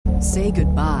Say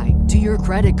goodbye to your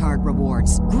credit card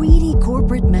rewards. Greedy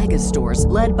corporate mega stores,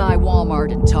 led by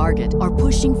Walmart and Target, are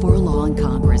pushing for a law in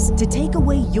Congress to take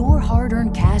away your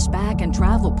hard-earned cash back and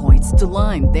travel points to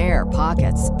line their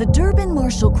pockets. The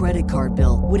Durbin-Marshall credit card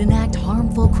bill would enact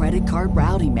harmful credit card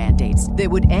routing mandates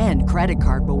that would end credit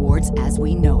card rewards as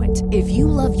we know it. If you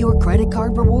love your credit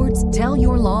card rewards, tell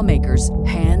your lawmakers,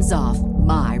 hands off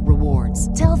my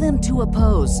rewards. Tell them to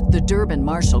oppose the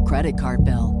Durbin-Marshall credit card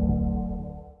bill.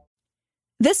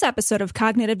 This episode of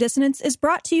Cognitive Dissonance is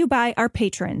brought to you by our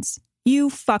patrons.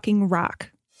 You fucking rock.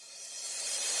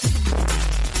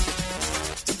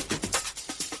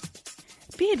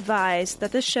 Be advised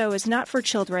that this show is not for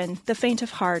children, the faint of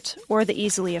heart, or the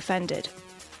easily offended.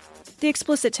 The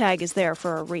explicit tag is there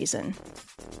for a reason.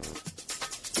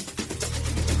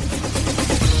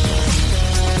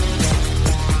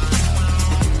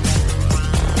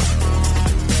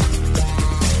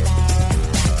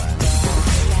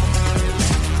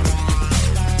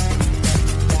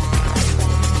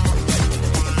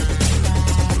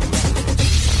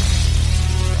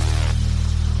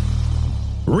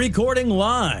 Recording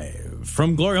live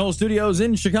from Glory Hole Studios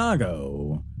in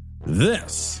Chicago,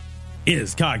 this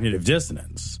is Cognitive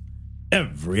Dissonance.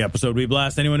 Every episode we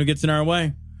blast anyone who gets in our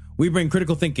way. We bring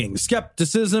critical thinking,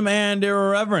 skepticism, and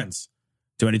irreverence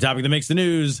to any topic that makes the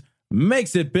news,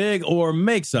 makes it big, or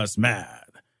makes us mad.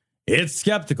 It's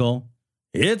skeptical,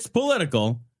 it's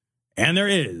political, and there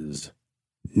is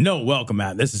no welcome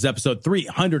mat. This is episode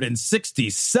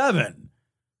 367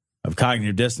 of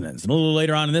Cognitive Dissonance. And a little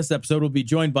later on in this episode, we'll be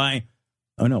joined by...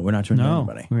 Oh, no, we're not joined by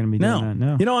anybody. We're going to be doing that,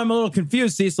 no. You know, I'm a little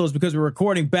confused, Cecil, is because we're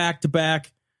recording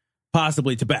back-to-back,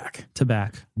 possibly to back. To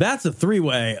back. That's a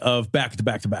three-way of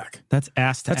back-to-back-to-back. That's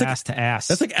ass to That's ass to ass.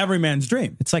 That's like every man's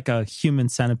dream. It's like a human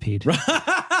centipede.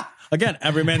 Again,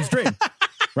 every man's dream.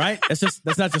 Right?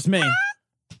 That's not just me.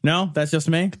 No, that's just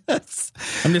me.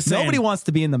 I'm just saying. Nobody wants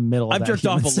to be in the middle of I've that jerked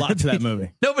off a lot to that centipede.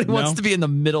 movie. Nobody wants to be in the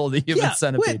middle of the human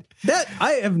centipede. Wait, that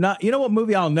I have not. You know what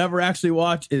movie I'll never actually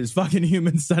watch is fucking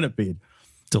Human Centipede.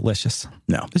 Delicious.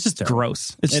 No, It's just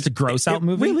gross. It's just a gross out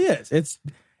movie. It really is.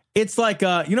 It's like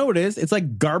you know what it is? It's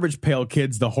like Garbage Pail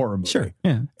Kids, the horror movie. Sure.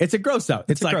 Yeah. It's a gross out.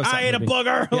 It's like I ate a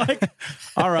booger. Yeah. Like,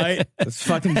 all right, it's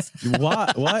fucking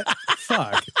what?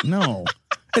 Fuck no.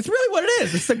 It's really what it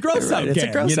is. It's a gross out game. It's a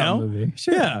gross out movie.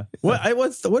 Sure. Yeah.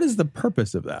 What is the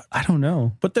purpose of that? I don't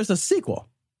know. But there's a sequel.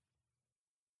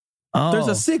 Oh. There's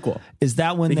a sequel. Is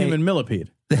that when the they... Human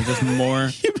Millipede. There's just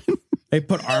more. They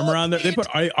put armor on their. They put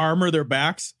armor their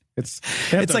backs. It's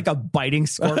like a biting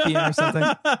scorpion or something.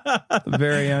 At the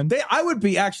very end. I would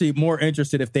be actually more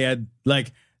interested if they had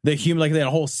like the human, like they had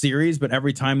a whole series, but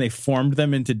every time they formed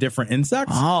them into different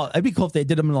insects. Oh, it'd be cool if they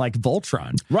did them in like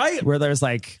Voltron, right? Where there's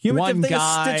like one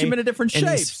guy, stitch him in a different shape,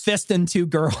 and he's fisting two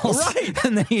girls, right?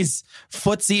 And then he's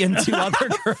footsie-ing two other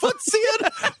girls.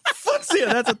 footsie-ing.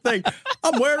 That's a thing.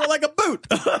 I'm wearing it like a boot.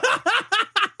 And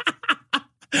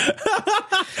they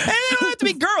don't have to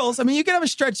be girls. I mean, you can have a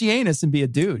stretchy anus and be a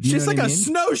dude. She's like a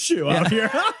snowshoe out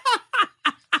here.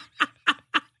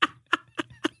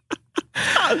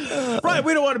 Right,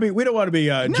 we don't want to be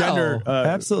gender.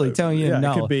 Absolutely, telling you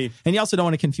no. It could be, and you also don't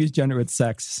want to confuse gender with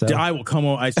sex. So. I will come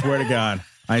on. I swear to God.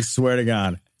 I swear to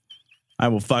God. I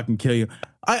will fucking kill you.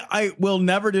 I will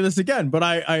never do this again. But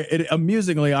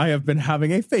amusingly, I have been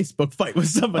having a Facebook fight with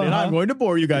somebody, and I'm going to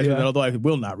bore you guys with it, although I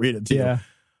will not read it to you.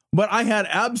 But I had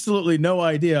absolutely no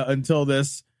idea until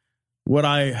this, what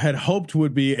I had hoped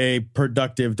would be a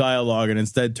productive dialogue, and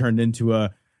instead turned into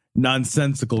a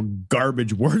nonsensical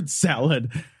garbage word salad.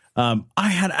 I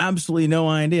had absolutely no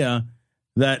idea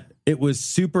that it was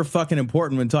super fucking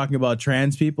important when talking about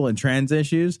trans people and trans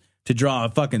issues to draw a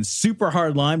fucking super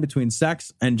hard line between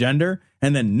sex and gender,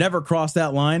 and then never cross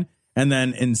that line, and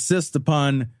then insist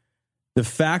upon the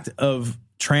fact of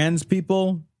trans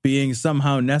people being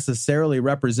somehow necessarily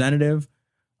representative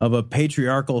of a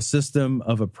patriarchal system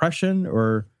of oppression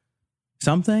or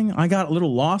something. I got a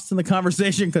little lost in the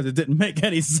conversation because it didn't make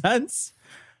any sense.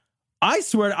 I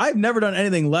swear, I've never done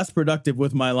anything less productive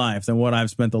with my life than what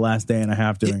I've spent the last day and a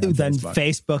half doing on than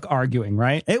Facebook. Arguing,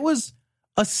 right? It was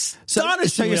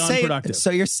astonishingly unproductive. So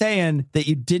you're saying that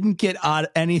you didn't get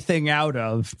anything out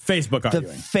of Facebook arguing.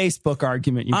 The Facebook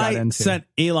argument you got into. I sent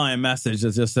Eli a message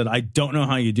that just said, I don't know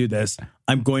how you do this.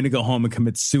 I'm going to go home and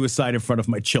commit suicide in front of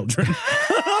my children.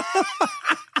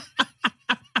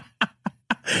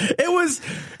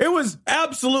 It was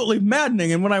absolutely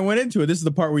maddening. And when I went into it, this is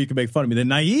the part where you can make fun of me. The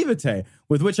naivete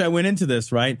with which I went into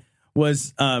this, right,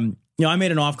 was, I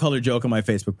made an off-color joke on my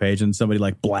Facebook page, and somebody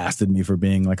like blasted me for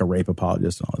being like a rape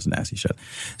apologist and all this nasty shit.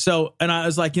 So, and I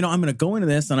was like, I'm going to go into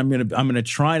this, and I'm going to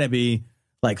try to be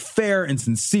like fair and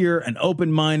sincere and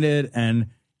open-minded, and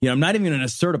I'm not even going to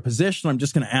assert a position. I'm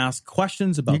just going to ask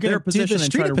questions about their position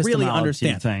and try to really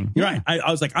understand. Thing. You're right. I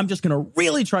was like, I'm just going to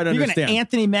really try to understand. You're going to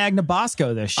Anthony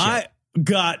Magnabosco this shit. I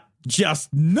got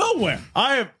just nowhere.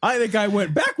 I think I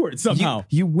went backwards somehow.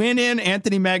 You went in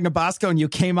Anthony Magnabosco and you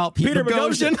came out Peter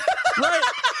Boghossian. Right.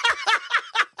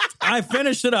 I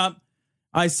finished it up.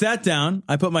 I sat down.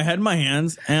 I put my head in my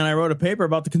hands and I wrote a paper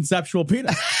about the conceptual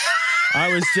penis.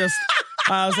 I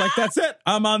was like, that's it.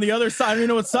 I'm on the other side. I don't even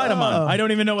know what side I'm on. I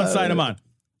don't even know what side I'm on.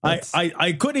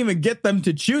 I couldn't even get them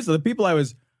to choose. The people I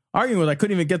was arguing with, I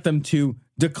couldn't even get them to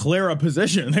declare a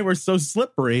position. They were so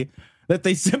slippery that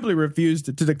they simply refused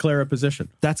to declare a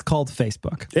position. That's called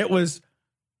Facebook. It was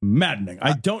maddening.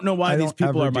 I don't know why these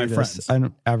people are my friends. I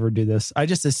don't ever do this. I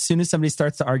just, as soon as somebody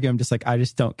starts to argue, I'm just like, I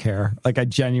just don't care. Like, I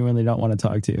genuinely don't want to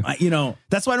talk to you.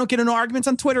 That's why I don't get into arguments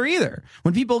on Twitter either.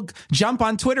 When people jump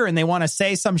on Twitter and they want to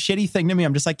say some shitty thing to me,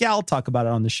 I'm just like, yeah, I'll talk about it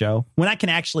on the show. When I can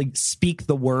actually speak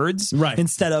the words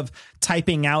instead of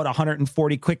typing out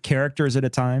 140 quick characters at a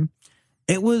time.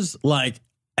 It was like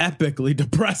epically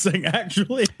depressing,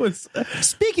 actually. It was.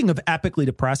 Speaking of epically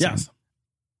depressing, yes.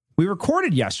 We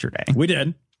recorded yesterday. We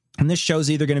did. And this show's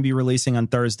either going to be releasing on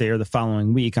Thursday or the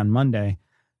following week on Monday.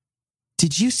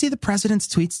 Did you see the president's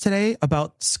tweets today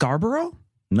about Scarborough?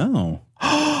 No.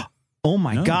 Oh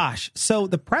my gosh. So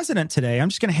the president today, I'm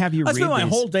just going to have you read these. I spent my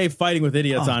whole day fighting with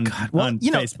idiots on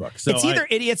Facebook. So it's either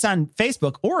idiots on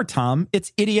Facebook or, Tom,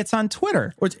 it's idiots on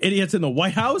Twitter. Or it's idiots in the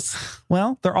White House.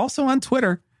 Well, they're also on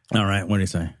Twitter. All right. What do you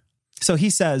say? So he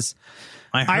says,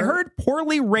 I heard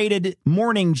poorly rated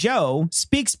Morning Joe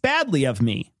speaks badly of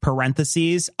me,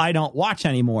 parentheses, I don't watch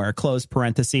anymore, close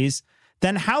parentheses.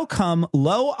 Then how come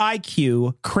low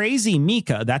IQ, crazy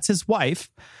Mika, that's his wife,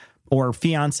 or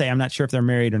fiance, I'm not sure if they're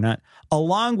married or not,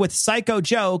 along with Psycho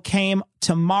Joe came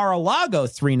to Mar-a-Lago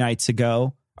 3 nights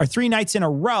ago, or 3 nights in a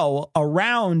row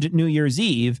around New Year's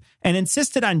Eve, and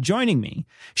insisted on joining me.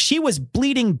 She was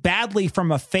bleeding badly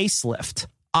from a facelift.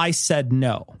 I said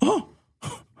no. Oh,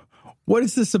 what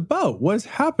is this about? What is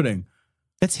happening?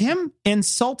 It's him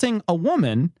insulting a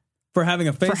woman for having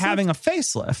a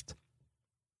facelift.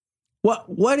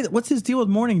 What's his deal with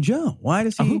Morning Joe? Why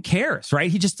does he? Who cares,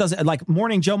 right? He just doesn't like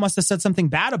Morning Joe must have said something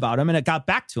bad about him and it got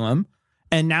back to him.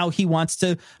 And now he wants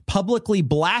to publicly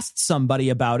blast somebody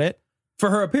about it for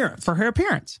her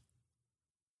appearance.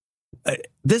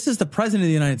 This is the president of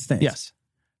the United States. Yes.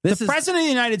 The president of the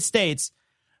United States.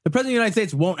 The president of the United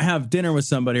States won't have dinner with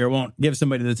somebody or won't give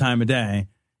somebody the time of day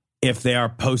if they are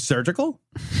post-surgical?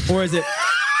 Or is it...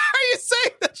 Are you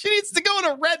saying that she needs to go in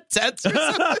a red tent or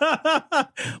something?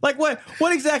 Like what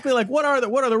exactly, like what are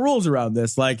the rules around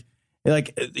this? Like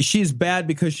she's bad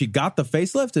because she got the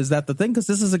facelift? Is that the thing? Because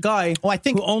this is a guy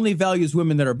who only values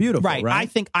women that are beautiful, right?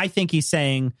 I think he's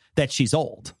saying that she's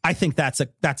old. I think that's a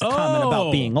comment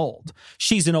about being old.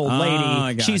 She's an old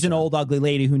lady. She's an old ugly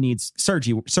lady who needs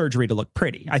surgery to look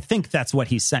pretty. I think that's what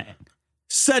he's saying.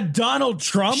 Said Donald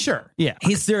Trump? Sure. Yeah.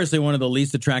 He's seriously one of the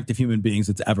least attractive human beings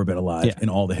that's ever been alive in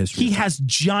all the history. He has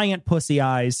giant pussy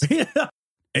eyes.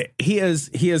 He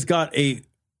has got a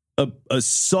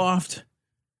soft,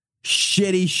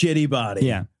 shitty body.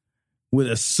 Yeah. With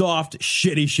a soft,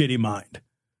 shitty mind.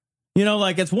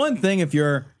 Like it's one thing if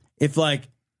maybe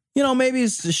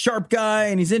he's a sharp guy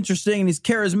and he's interesting and he's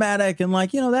charismatic and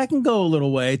that can go a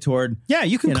little way toward. Yeah,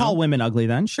 you can call women ugly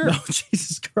then. Sure. No,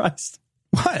 Jesus Christ.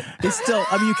 What? It's still,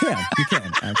 you can,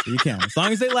 actually, you can. As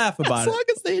long as they laugh about it. As long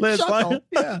as they chuckle.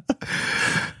 Yeah.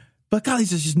 But God,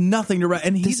 he's just nothing to write.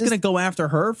 And he's going to go after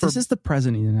her for. This is the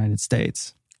president of the United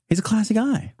States. He's a classy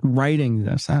guy. Writing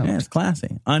this out. Yeah, it's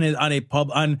classy. On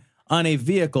a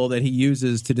vehicle that he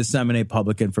uses to disseminate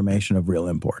public information of real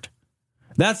import.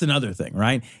 That's another thing,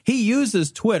 right? He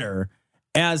uses Twitter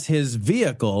as his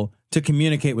vehicle to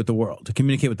communicate with the world, to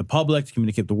communicate with the public, to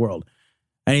communicate with the world.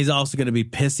 And he's also going to be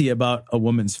pissy about a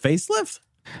woman's facelift?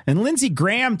 And Lindsey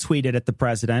Graham tweeted at the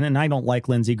president, and I don't like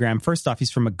Lindsey Graham. First off, he's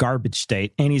from a garbage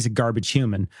state, and he's a garbage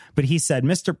human. But he said,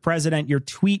 Mr. President, your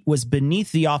tweet was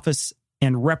beneath the office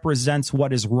and represents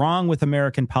what is wrong with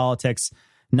American politics,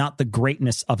 not the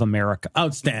greatness of America.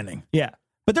 Outstanding. Yeah.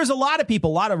 But there's a lot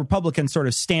of Republicans sort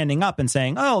of standing up and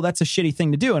saying, oh, that's a shitty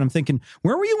thing to do. And I'm thinking,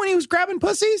 where were you when he was grabbing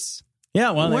pussies?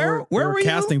 Yeah, well, where were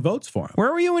casting votes for him.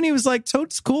 Where were you when he was like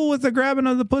totes cool with the grabbing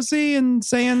of the pussy and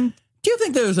saying? Do you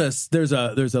think there's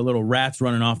a little rats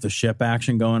running off the ship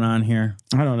action going on here?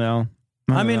 I don't know.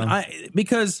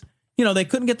 Because they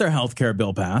couldn't get their health care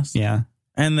bill passed. Yeah,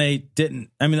 and they didn't.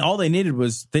 I mean, all they needed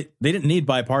was they didn't need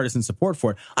bipartisan support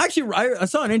for it. Actually, I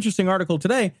saw an interesting article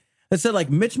today that said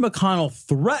Mitch McConnell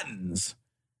threatens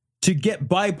to get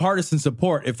bipartisan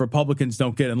support if Republicans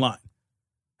don't get in line.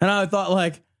 And I thought,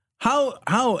 like,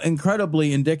 how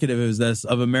incredibly indicative is this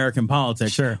of American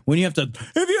politics? Sure. When you have to,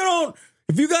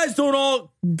 if you guys don't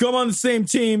all come on the same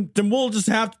team, then we'll just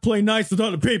have to play nice with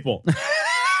other people.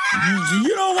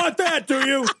 You don't want that, do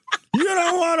you? You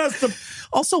don't want us to.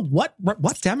 Also, what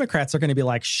Democrats are going to be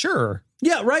like? Sure.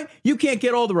 Yeah, right. You can't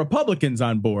get all the Republicans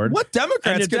on board. What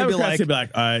Democrats going to be like?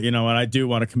 You know what? I do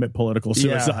want to commit political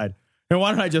suicide. And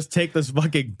why don't I just take this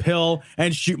fucking pill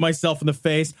and shoot myself in the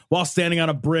face while standing on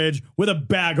a bridge with a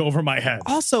bag over my head?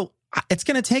 Also, it's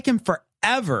going to take him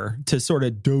forever to sort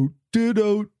of to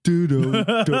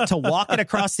walk it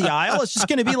across the aisle. It's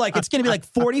going to be like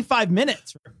 45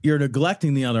 minutes. You're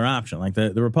neglecting the other option. Like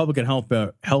the Republican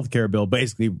health care bill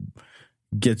basically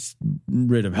gets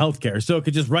rid of health care. So it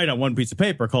could just write on one piece of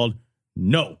paper called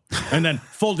no, and then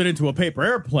fold it into a paper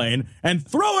airplane and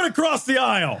throw it across the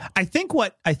aisle. I think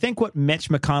what Mitch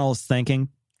McConnell is thinking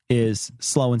is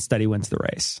slow and steady wins the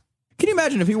race. Can you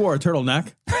imagine if he wore a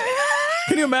turtleneck?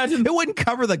 Can you imagine? It wouldn't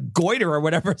cover the goiter or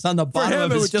whatever's on the bottom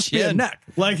of his chin. It would just be a neck.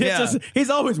 Like, he's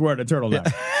always wearing a turtleneck.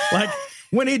 Yeah. Like,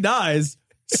 when he dies,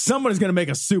 someone is going to make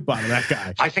a soup out of that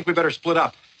guy. I think we better split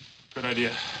up. Good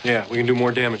idea. Yeah, we can do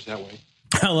more damage that way.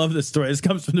 I love this story. This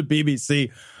comes from the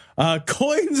BBC.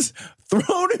 Coins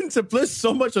thrown into, there's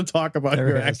so much to talk about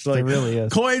here, actually. There really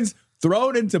is. Coins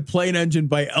thrown into plane engine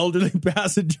by elderly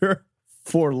passenger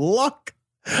for luck.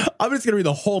 I'm just going to read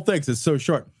the whole thing because it's so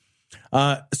short.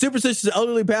 Superstitious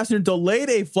elderly passenger delayed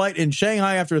a flight in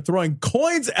Shanghai after throwing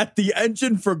coins at the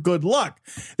engine for good luck.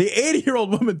 The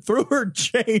 80-year-old woman threw her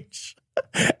change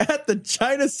at the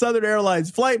China Southern Airlines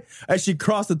flight as she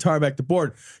crossed the tarmac to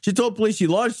board. She told police she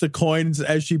launched the coins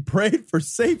as she prayed for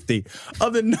safety.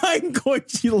 Of the 9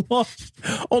 coins she launched,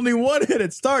 only one hit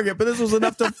its target, but this was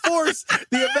enough to force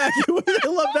the evacuation. I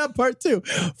love that part too.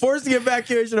 Force the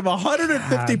evacuation of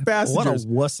 150 passengers. What a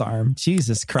wuss arm.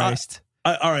 Jesus Christ.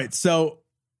 All right, so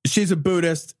she's a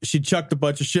Buddhist. She chucked a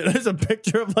bunch of shit. There's a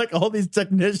picture of like all these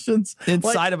technicians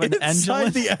inside of an engine.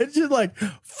 Inside the engine, like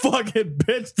fucking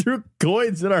bitch threw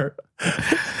coins in our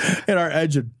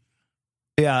engine.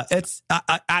 Yeah, it's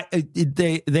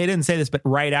they didn't say this, but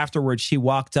right afterwards, she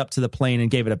walked up to the plane and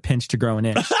gave it a pinch to grow an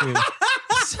inch too.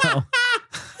 So,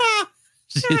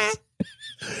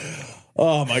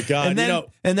 oh my God!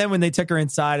 And then when they took her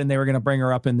inside and they were going to bring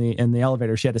her up in the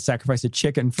elevator, she had to sacrifice a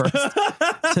chicken first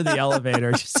to the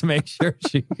elevator just to make sure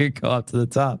she could go up to the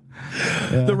top.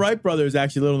 Yeah. The Wright brothers,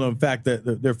 actually, little known fact,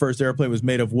 that their first airplane was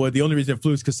made of wood. The only reason it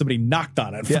flew is because somebody knocked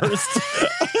on it first.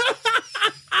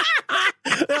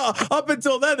 Up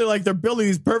until then, they're building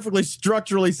these perfectly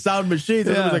structurally sound machines.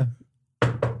 And it was like,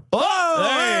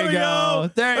 there you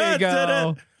go. There you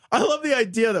go. I love the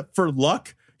idea that for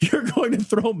luck, you're going to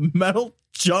throw metal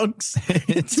chunks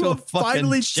into a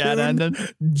finely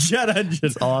tuned jet engine.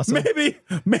 It's awesome.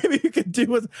 Maybe you could do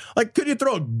with, like, could you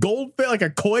throw a goldfish, like a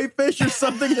koi fish or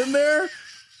something in there?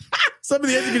 Some of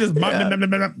the engine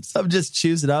can just some just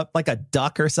chews it up like a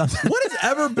duck or something. What has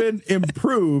ever been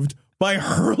improved by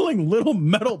hurling little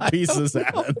metal pieces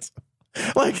at it?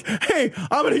 Like, hey,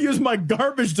 I'm going to use my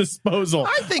garbage disposal.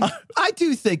 I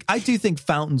do think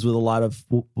fountains with a lot of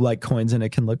like coins in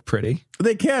it can look pretty.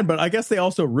 They can, but I guess they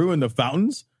also ruin the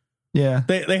fountains. Yeah,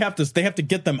 they have to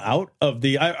get them out of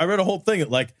the. I read a whole thing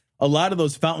like a lot of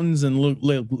those fountains and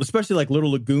especially like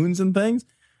little lagoons and things,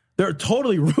 they're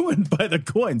totally ruined by the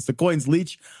coins. The coins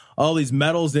leach all these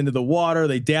metals into the water.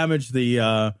 They damage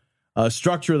the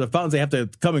structure of the fountains. They have to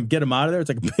come and get them out of there. It's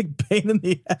like a big pain in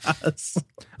the ass.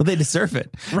 Well, they deserve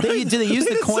it. Right? Do they use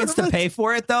the coins to pay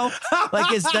for it, though? Like,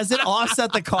 does it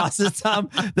offset the cost of some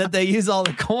that they use all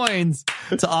the coins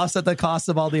to offset the cost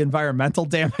of all the environmental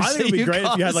damage? I think it'd be great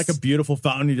if you had like a beautiful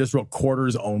fountain. You just wrote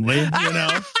quarters only, you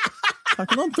know?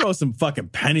 Don't throw some fucking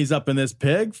pennies up in this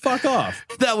pig. Fuck off.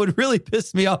 That would really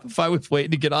piss me off if I was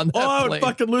waiting to get on that plane. I would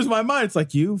fucking lose my mind. It's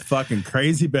like, you fucking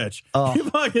crazy bitch. You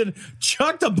fucking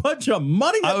chucked a bunch of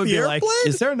money at the airplane? Like,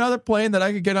 is there another plane that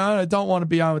I could get on? I don't want to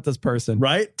be on with this person.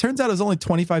 Right? Turns out it was only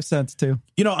 25 cents too.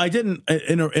 You know, I didn't,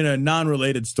 in a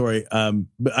non-related story,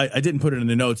 but I didn't put it in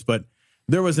the notes, but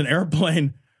there was an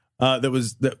airplane that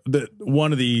was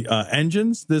one of the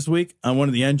engines this week. One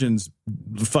of the engines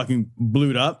fucking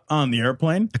blew up on the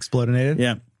airplane. Explodinated?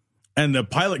 Yeah. And the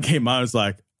pilot came out and was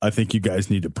like, I think you guys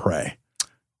need to pray.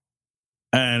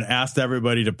 And asked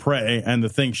everybody to pray. And the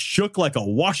thing shook like a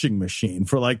washing machine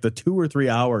for like the 2 or 3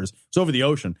 hours. It's over the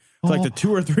ocean. It's like the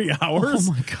 2 or 3 hours.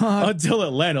 Oh my God. Until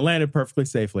it landed. It landed perfectly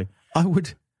safely. I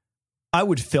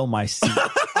would fill my seat.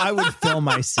 I would fill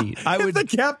my seat. If the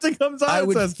captain comes on, I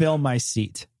would fill my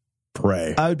seat.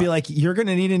 pray. I would be like, you're going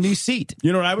to need a new seat.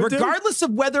 You know what I would do? Regardless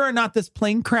of whether or not this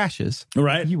plane crashes.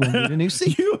 Right. You will need a new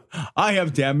seat. I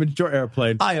have damaged your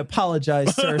airplane. I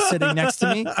apologize, sir, sitting next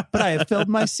to me, but I have filled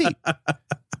my seat.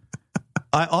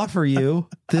 I offer you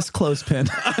this clothespin.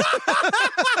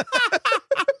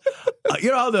 You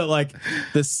know how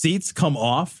the seats come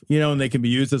off, and they can be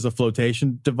used as a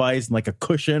flotation device and like a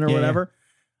cushion or whatever.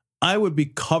 I would be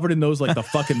covered in those like the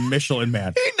fucking Michelin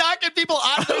Man. You're knocking people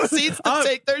out of their seats to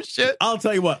take their shit. I'll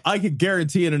tell you what, I could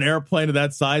guarantee in an airplane of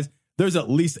that size, there's at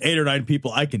least 8 or 9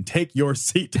 people I can take your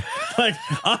seat. Like,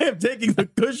 I am taking the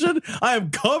cushion. I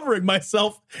am covering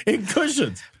myself in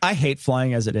cushions. I hate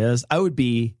flying as it is. I would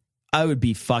be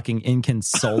fucking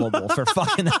inconsolable for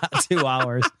fucking 2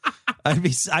 hours. I'd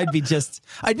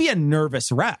be a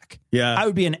nervous wreck. Yeah. I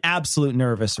would be an absolute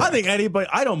nervous wreck. I think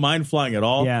I don't mind flying at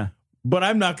all. Yeah. But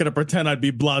I'm not going to pretend I'd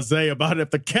be blasé about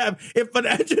it if an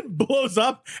engine blows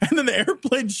up and then the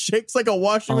airplane shakes like a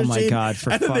washing machine. Oh my God,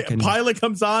 and then the pilot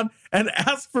comes on and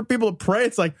asks for people to pray.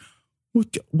 It's like,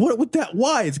 what would that?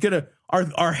 Why? It's going to,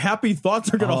 our happy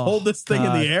thoughts are going to hold this thing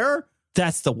in the air?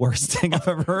 That's the worst thing I've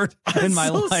ever heard in my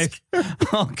life. Scary.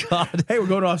 Oh God. Hey, we're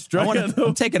going to Australia.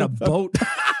 I'm taking a boat.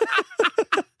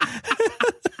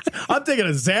 I'm taking a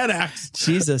Xanax.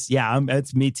 Jesus. Yeah,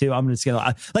 it's me too. I'm just going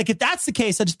to, if that's the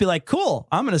case, I'd just be like, cool,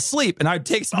 I'm going to sleep. And I'd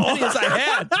take as many as I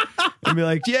had and be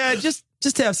like, yeah, just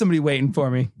to have somebody waiting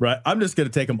for me. Right. I'm just going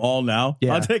to take them all now.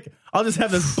 Yeah. I'll just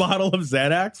have this bottle of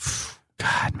Xanax.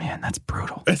 God, man, that's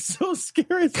brutal. It's so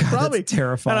scary. It's probably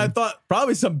terrifying. And I thought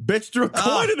probably some bitch threw a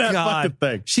coin in that fucking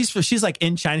thing. She's like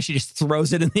in China. She just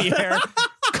throws it in the air,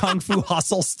 Kung Fu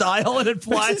Hustle style, and it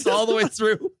flies all the way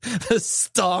through the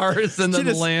stars and then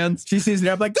lands. She sees it.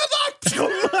 I'm like, good luck.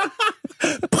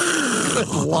 Good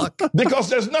luck. Because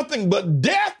there's nothing but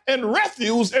death and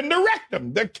refuse in the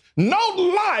rectum. No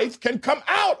life can come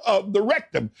out of the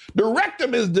rectum. The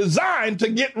rectum is designed to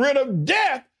get rid of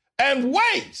death and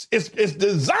waste. It's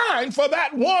designed for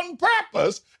that one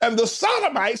purpose. And the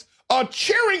sodomites are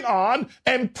cheering on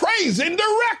and praising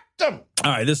the rectum.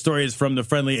 All right, this story is from the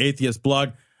Friendly Atheist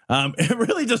blog. It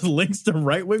really just links to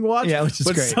Right Wing Watch. Yeah, which is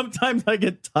but great. Sometimes I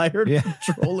get tired of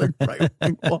trolling Right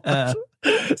Wing Watch.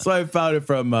 So I found it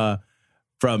from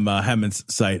Hemant's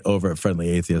site over at Friendly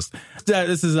Atheist.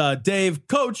 This is Dave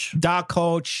Coach. Doc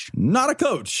Coach. Not a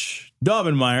coach.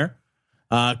 Daubenmeier.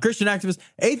 Christian activist.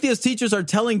 Atheist teachers are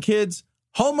telling kids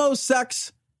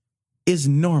homosex is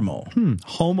normal.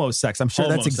 Homosex. I'm sure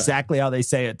that's exactly how they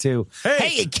say it too.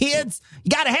 Hey kids, you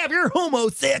got to have your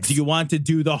homosex. Do you want to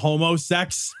do the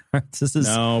homosex?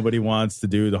 Nobody wants to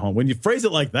do the homo. When you phrase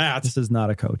it like that. This is not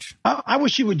a coach. I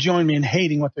wish you would join me in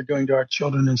hating what they're doing to our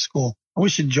children in school. I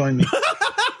wish you'd join me.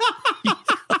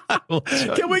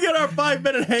 Can we get our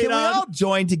 5-minute hate on? Can we all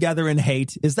join together in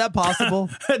hate? Is that possible?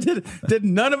 Did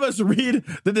none of us read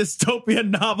the dystopian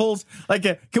novels?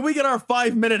 Can we get our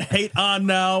 5-minute hate on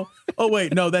now? Oh,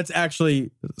 wait, no, that's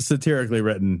actually satirically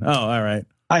written. Oh, all right.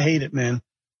 I hate it, man.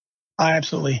 I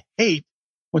absolutely hate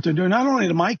what they're doing. Not only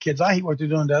to my kids, I hate what they're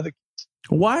doing to other kids.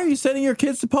 Why are you sending your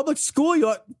kids to public school?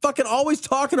 You're fucking always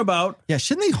talking about. Yeah,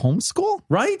 shouldn't they homeschool?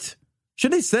 Right?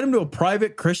 Should they send them to a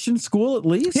private Christian school at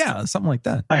least? Yeah, something like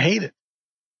that. I hate it.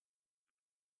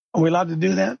 Are we allowed to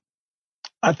do that?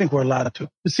 I think we're allowed to.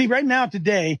 But see, right now,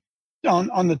 today,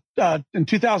 in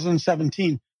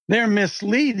 2017, they're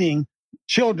misleading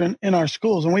children in our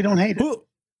schools, and we don't hate it.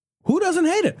 Who doesn't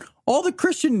hate it? All the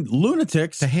Christian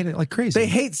lunatics. They hate it like crazy. They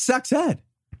hate sex ed.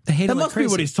 They hate it like crazy. That must be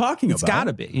what he's talking about. It's got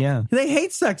to be, yeah. They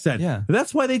hate sex ed. Yeah.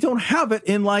 That's why they don't have it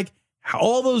in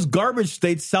all those garbage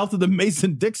states south of the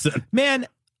Mason-Dixon. Man,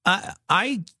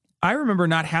 I remember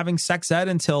not having sex ed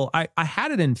until I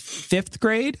had it in 5th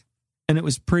grade, and it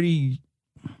was pretty,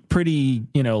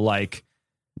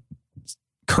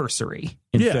 cursory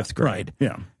in 5th grade. Right.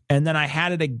 Yeah. And then I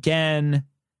had it again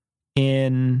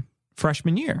in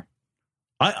freshman year.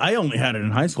 I only had it in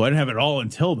high school. I didn't have it all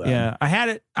until then. Yeah, I had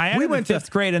it in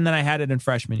 5th grade, and then I had it in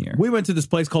freshman year. We went to this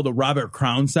place called the Robert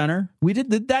Crown Center. We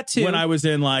did that too. When I was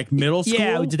in middle school.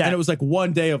 Yeah, we did that. And it was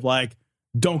one day of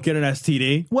don't get an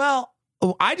STD. Well,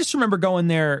 I just remember going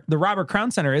there. The Robert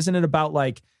Crown Center, isn't it about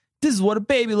this is what a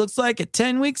baby looks like at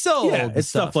 10 weeks old? Yeah, it's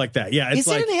stuff like that. Yeah, is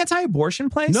it an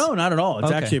anti-abortion place? No, not at all.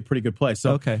 It's actually a pretty good place.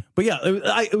 So, okay. But yeah,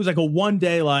 it was a one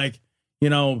day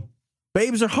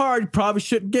babies are hard. You probably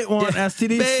shouldn't get one.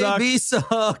 STDs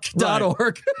suck.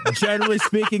 Babysuck.org. Right. Generally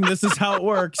speaking, this is how it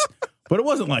works. But it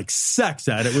wasn't sex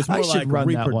ed. It was more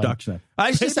reproduction.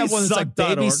 I should just have one that's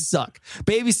baby suck.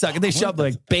 Baby suck. And they shove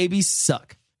baby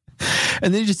suck.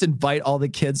 And then you just invite all the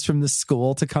kids from the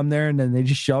school to come there, and then they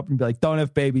just show up and be like, don't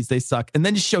have babies, they suck. And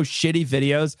then just show shitty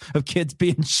videos of kids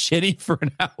being shitty for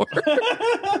an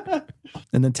hour.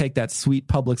 And then take that sweet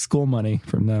public school money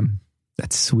from them.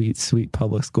 That sweet, sweet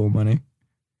public school money.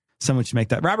 Someone should make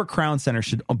that. Robert Crown Center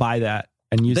should buy that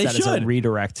and use that as a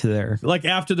redirect to their... Like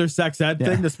after their sex ed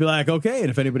thing, just be like, okay, and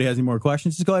if anybody has any more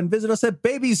questions, just go ahead and visit us at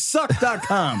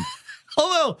babysuck.com.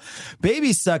 Although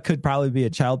Baby Suck could probably be a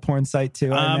child porn site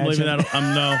too. I'm leaving that.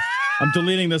 I'm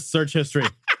deleting this search history.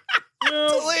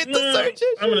 Delete the search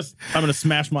history. I'm gonna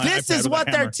smash my. This iPad is with what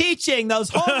a they're hammer. teaching.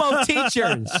 Those homo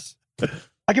teachers.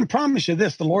 I can promise you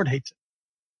this: the Lord hates it.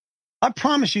 I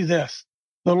promise you this: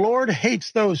 the Lord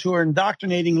hates those who are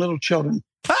indoctrinating little children.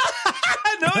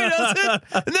 No, he doesn't.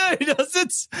 No, he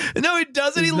doesn't. No, he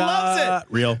doesn't. He loves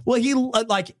it. Real. Well, he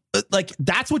like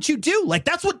that's what you do. Like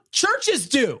that's what churches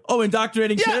do. Oh,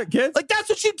 indoctrinating kids. Like that's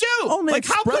what you do. Only like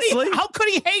how could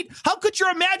he hate? How could your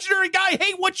imaginary guy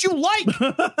hate what you like?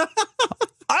 I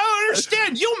don't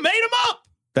understand. You made him up.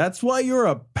 That's why you're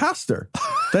a pastor.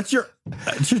 That's your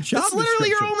job. That's literally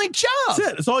your only job. That's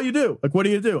it. That's all you do. Like, what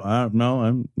do you do? I don't know.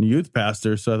 I'm a youth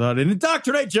pastor, so I thought I'd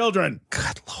indoctrinate children.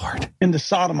 Good Lord. Into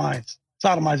sodomizing.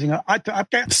 Sodomizing them?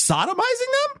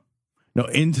 No,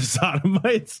 into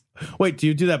sodomites. Wait, do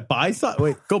you do that by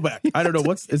Wait, go back. I don't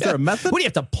know. Is there a method? What do you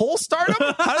have to pull start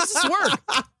them? How does this work?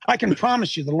 I can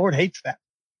promise you the Lord hates that.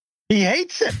 He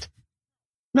hates it.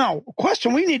 Now,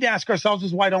 question we need to ask ourselves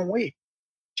is why don't we?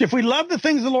 If we love the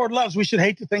things the Lord loves, we should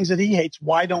hate the things that he hates.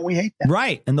 Why don't we hate them?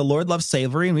 Right. And the Lord loves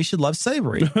savory, and we should love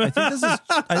savory.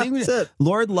 I think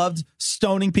Lord loved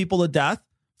stoning people to death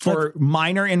for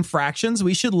minor infractions.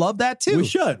 We should love that too. We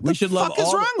should. We should love all. What the fuck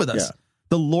is wrong with us? Yeah.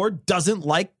 The Lord doesn't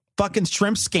like fucking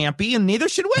shrimp scampi, and neither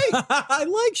should we. I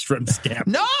like shrimp scampi.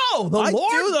 No, the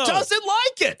Lord doesn't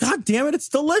like it. God damn it, it's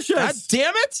delicious. God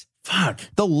damn it. Fuck.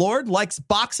 The Lord likes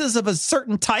boxes of a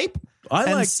certain type.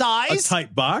 I like a size.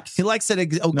 tight box. He likes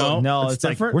it. No, it's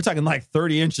different. Like, we're talking like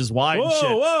 30 inches wide. Whoa, and shit.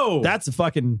 Whoa. That's a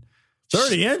fucking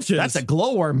 30 inches. That's a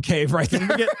glowworm cave right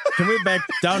there. Can we back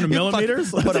down to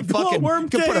millimeters? Put a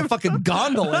fucking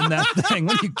gondola in that thing.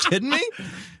 What, are you kidding me?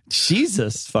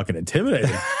 Jesus. It's fucking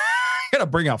intimidating. Gotta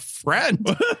bring a friend.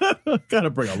 Gotta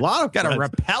bring a lot of Gotta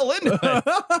repel into it.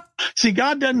 See,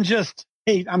 God doesn't just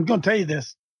hate. I'm going to tell you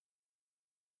this.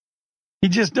 He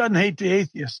just doesn't hate the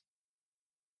atheists.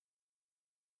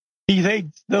 He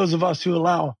hates those of us who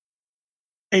allow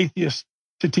atheists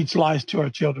to teach lies to our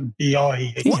children. He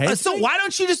hates so why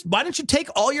don't you take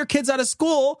all your kids out of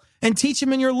school and teach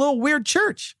them in your little weird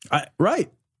church? Right.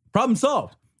 Problem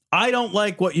solved. I don't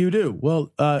like what you do.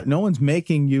 Well, no one's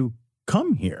making you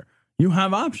come here. You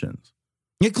have options.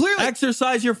 You clearly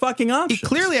exercise your fucking options. He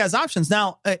clearly has options.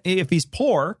 Now, if he's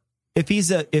poor, if he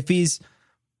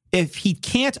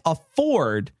can't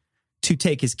afford to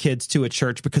take his kids to a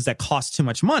church because that costs too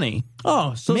much money.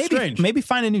 Oh, so strange. Maybe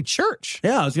find a new church.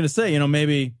 Yeah, I was going to say,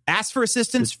 maybe ask for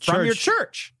assistance from your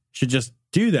church. Should just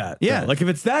do that. Yeah. Though. Like if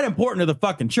it's that important to the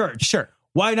fucking church, sure.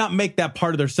 Why not make that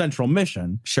part of their central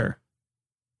mission? Sure.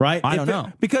 Right? I don't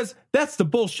know. Because that's the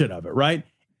bullshit of it, right?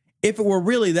 If it were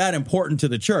really that important to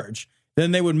the church, then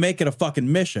they would make it a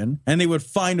fucking mission and they would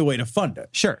find a way to fund it.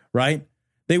 Sure. Right?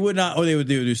 They would not, or they would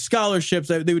do scholarships.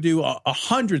 They would do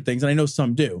 100 things. And I know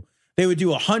some do. They would do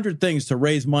 100 things to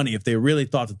raise money if they really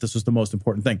thought that this was the most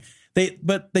important thing.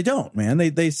 But they don't, man.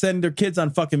 They send their kids on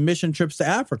fucking mission trips to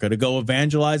Africa to go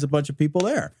evangelize a bunch of people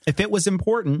there. If it was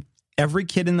important, every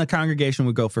kid in the congregation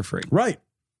would go for free. Right.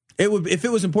 It would, if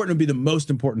it was important, it would be the most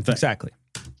important thing. Exactly.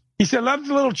 He said, love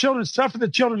the little children, suffer the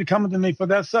children to come unto me, for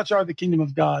that such are the kingdom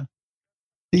of God.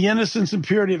 The innocence and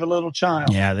purity of a little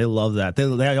child. Yeah, they love that.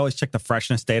 They always check the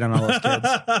freshness date on all those kids.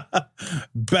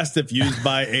 Best if used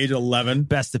by age 11.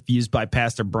 Best if used by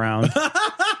Pastor Brown.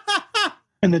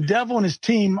 And the devil and his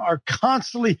team are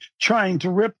constantly trying to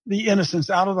rip the innocence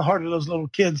out of the heart of those little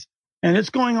kids. And it's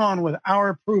going on with our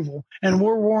approval. And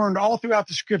we're warned all throughout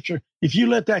the scripture, if you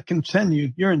let that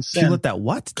continue, you're in sin. You let that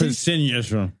what? Continue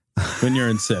when you're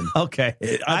in sin. Okay.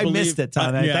 I missed it,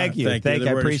 Tom. Thank you. I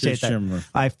appreciate that.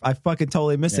 I fucking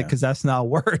totally missed it because that's not a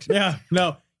word. Yeah.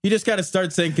 No. You just got to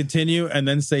start saying continue and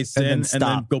then say sin and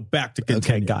then go back to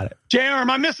continue. Okay, got it. JR, am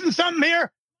I missing something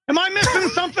here? Am I missing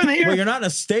something here? Well, you're not in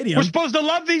a stadium. We're supposed to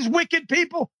love these wicked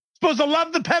people? Supposed to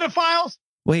love the pedophiles?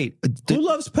 Wait. Who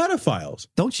loves pedophiles?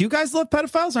 Don't you guys love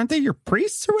pedophiles? Aren't they your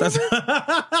priests or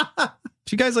whatever?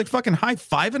 You guys like fucking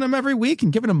high-fiving them every week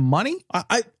and giving them money?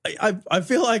 I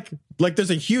feel like there's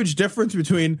a huge difference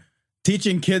between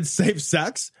teaching kids safe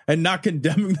sex and not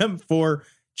condemning them for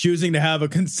choosing to have a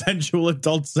consensual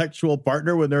adult sexual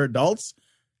partner when they're adults.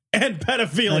 and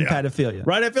pedophilia.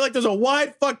 Right? I feel like there's a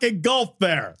wide fucking gulf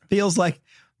there. Feels like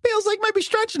might be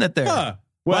stretching it there.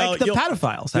 Well, like the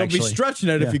pedophiles, you'll actually. be stretching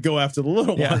it if you go after the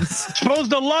little ones.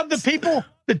 Supposed to love the people,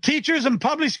 the teachers in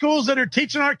public schools that are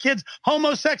teaching our kids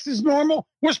homosex is normal.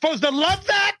 We're supposed to love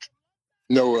that?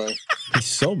 No way. He's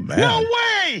so mad. No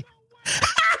way.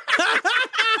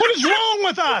 What is wrong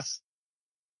with us?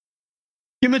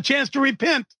 Give him a chance to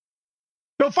repent.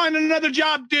 Go find another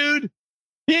job, dude.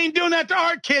 He ain't doing that to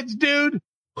our kids, dude.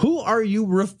 Who are you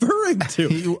referring to?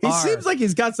 He seems like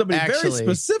he's got somebody very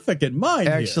specific in mind.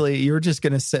 Actually, you're just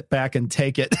going to sit back and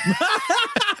take it.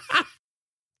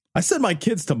 I sent my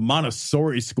kids to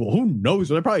Montessori school. Who knows?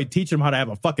 They're probably teaching them how to have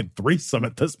a fucking threesome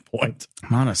at this point.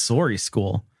 Montessori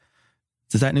school.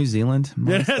 Is that New Zealand?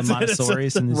 The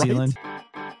Montessori's in New Zealand.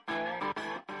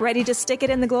 Ready to stick it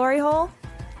in the glory hole?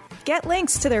 Get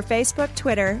links to their Facebook,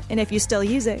 Twitter, and if you still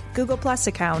use it, Google Plus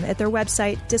account at their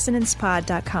website,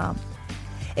 dissonancepod.com.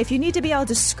 If you need to be all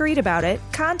discreet about it,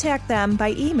 contact them by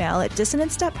email at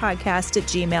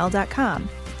dissonance.podcast@gmail.com.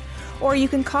 Or you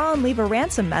can call and leave a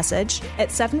ransom message at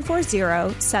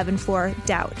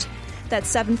 740-74-DOUBT.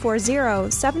 That's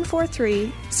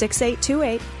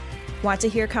 740-743-6828. Want to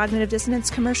hear Cognitive Dissonance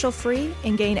commercial free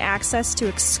and gain access to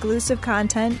exclusive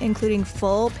content, including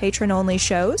full patron-only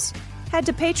shows? Head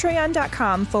to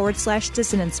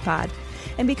patreon.com/dissonancepod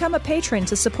and become a patron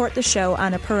to support the show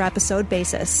on a per-episode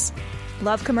basis.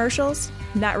 Love commercials?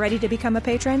 Not ready to become a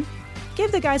patron?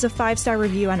 Give the guys a 5-star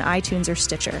review on iTunes or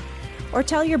Stitcher. Or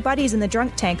tell your buddies in the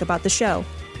drunk tank about the show.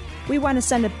 We want to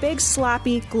send a big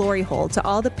sloppy glory hole to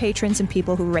all the patrons and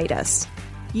people who rate us.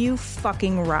 You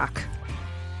fucking rock.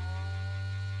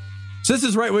 So this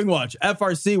is Right Wing Watch.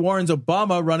 FRC warns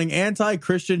Obama running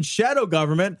anti-Christian shadow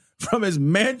government from his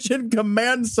mansion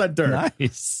command center.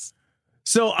 Nice.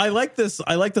 So I like this.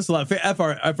 I like this a lot.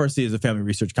 FRC is a Family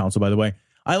Research Council, by the way.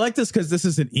 I like this because this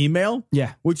is an email.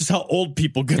 Yeah. Which is how old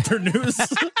people get their news.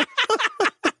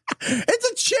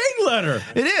 It's a chain letter.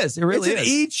 It is. It really is. It's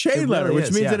an e-chain letter,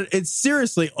 which means that it's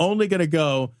seriously only going to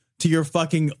go to your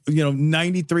fucking,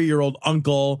 93-year-old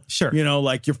uncle. Sure.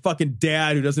 Like your fucking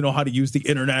dad who doesn't know how to use the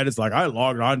internet. It's like, I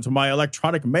logged on to my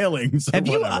electronic mailings.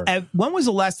 When was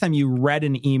the last time you read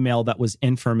an email that was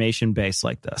information-based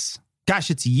like this? Gosh,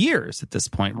 it's years at this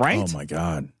point, right? Oh, my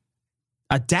God.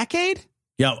 A decade?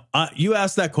 Yeah, you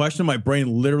asked that question, my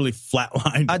brain literally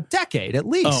flatlined. A decade, at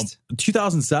least.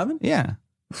 2007? Yeah.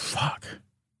 Fuck.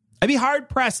 I'd be hard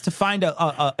pressed to find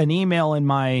an email in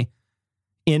my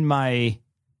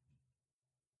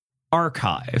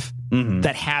archive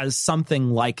that has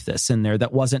something like this in there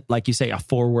that wasn't, like you say, a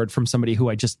forward from somebody who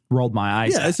I just rolled my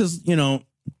eyes at. This is,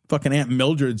 fucking Aunt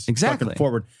Mildred's fucking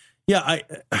forward. Yeah,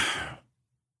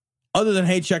 other than,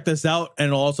 hey, check this out, and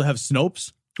it'll also have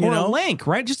Snopes. Or a link,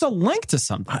 right? Just a link to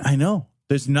something. I know.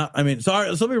 There's not, so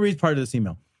let me read part of this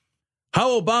email.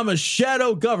 How Obama's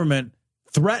shadow government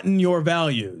threaten your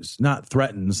values. Not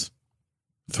threatens.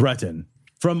 Threaten.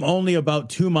 From only about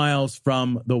 2 miles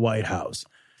from the White House.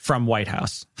 From White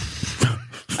House.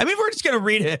 We're just going to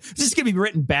read it. This is going to be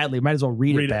written badly. Might as well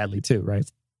read it badly too, right?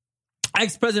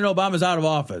 Ex-President Obama's out of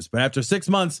office, but after 6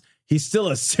 months, he's still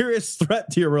a serious threat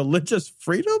to your religious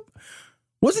freedom?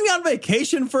 Wasn't he on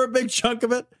vacation for a big chunk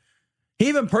of it? He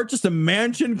even purchased a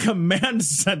mansion command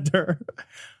center.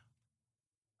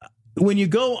 When you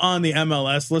go on the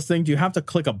MLS listing, do you have to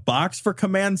click a box for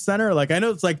command center? Like, I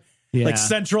know it's like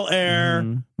central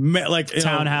air,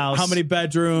 townhouse. How many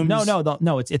bedrooms?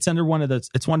 No. It's under one of the.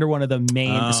 It's under one of the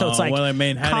main. So it's like one of the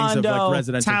main headings condo, of like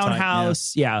residential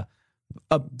townhouse. Type,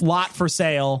 a lot for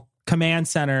sale, command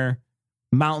center,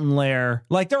 mountain lair.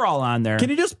 Like, they're all on there. Can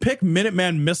you just pick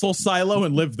Minuteman missile silo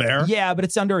and live there? Yeah, but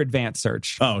it's under advanced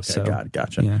search. Oh, okay.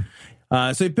 Gotcha. Yeah.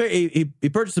 So he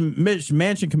purchased a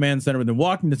mansion command center within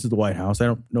walking distance of the White House. I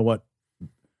don't know what.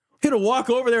 He had to walk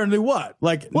over there and do what?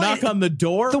 Knock on the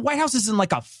door? The White House isn't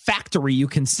like a factory you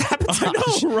can sabotage. I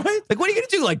know, right? Like, what are you going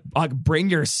to do? Like bring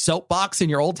your soapbox and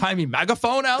your old-timey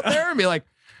megaphone out there and be like,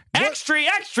 extra,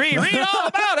 read all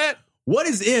about it. What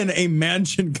is in a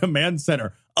mansion command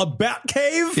center? A bat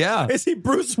cave? Yeah. Is he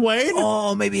Bruce Wayne?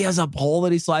 Oh, maybe he has a pole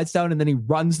that he slides down and then he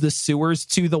runs the sewers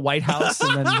to the White House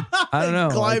and then, I don't know.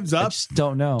 Climbs up? I just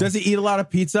don't know. Does he eat a lot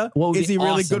of pizza? Is he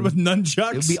really good with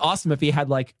nunchucks? It would be awesome if he had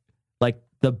like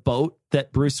the boat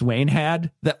that Bruce Wayne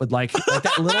had that would like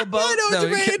that little boat,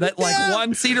 that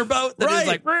one-seater boat that is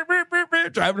like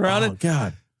driving around. Oh,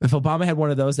 God. If Obama had one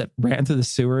of those that ran through the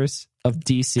sewers of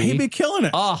DC, he'd be killing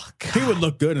it. Oh, God. He would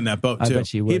look good in that boat, too. I bet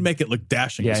he would. He'd make it look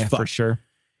dashing as fuck. For sure.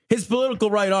 His political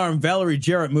right arm, Valerie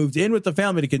Jarrett, moved in with the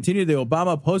family to continue the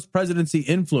Obama post-presidency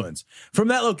influence. From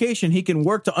that location, he can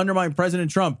work to undermine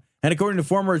President Trump And according to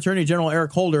former Attorney General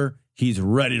Eric Holder, he's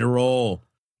ready to roll.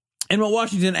 And what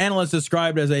Washington analysts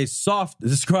described as a soft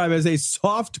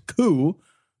coup,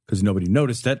 because nobody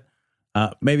noticed it.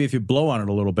 Maybe if you blow on it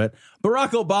a little bit.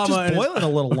 Barack Obama. Just boil it a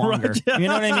little longer. Right, yeah. You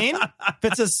know what I mean? If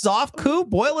it's a soft coup,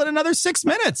 boil it another 6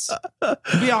 minutes. It'd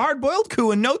be a hard-boiled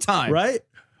coup in no time. Right?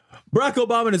 Barack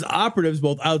Obama and his operatives,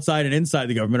 both outside and inside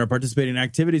the government, are participating in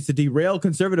activities to derail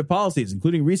conservative policies,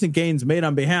 including recent gains made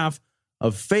on behalf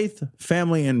of faith,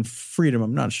 family, and freedom.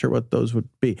 I'm not sure what those would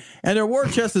be. And their war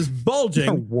chest is bulging.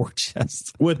 Their war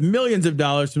chest. With millions of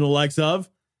dollars from the likes of,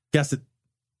 guess it,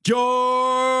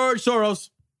 George Soros,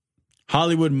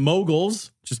 Hollywood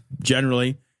moguls, just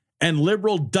generally, and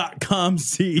liberal.com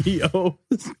CEO.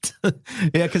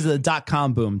 Yeah, because of the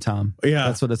 .com boom, Tom. Yeah.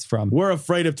 That's what it's from. We're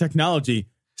afraid of technology,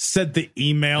 said the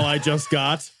email I just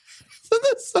got. Isn't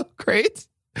that so great?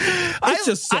 It's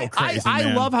just so crazy,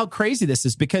 I love how crazy this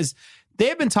is, because they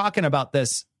have been talking about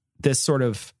this sort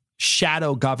of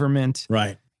shadow government.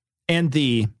 Right. And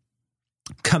the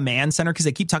command center, because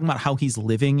they keep talking about how he's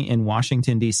living in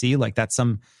Washington, D.C. Like that's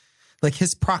like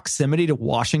his proximity to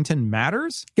Washington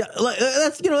matters. Yeah,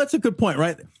 that's a good point,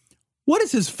 right? What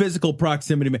is his physical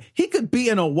proximity? He could be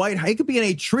in a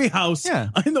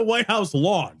treehouse in the White House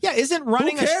lawn. Yeah, isn't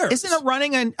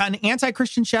running an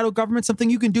anti-Christian shadow government something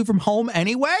you can do from home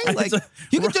anyway? Like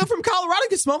you can do it from Colorado. You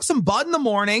can smoke some bud in the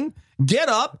morning, get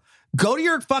up, go to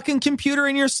your fucking computer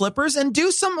in your slippers, and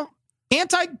do some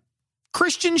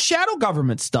anti-Christian shadow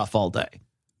government stuff all day.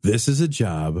 This is a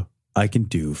job I can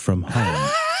do from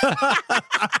home.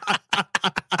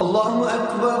 Allahu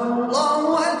Akbar,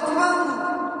 Allahu Akbar.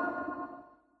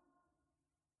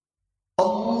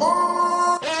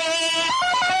 Allah.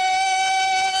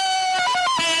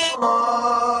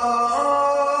 Allahu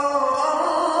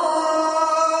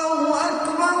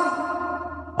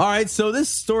Akbar. All right, so this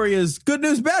story is good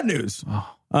news, bad news.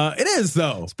 It is,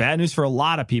 though. It's bad news for a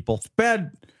lot of people. It's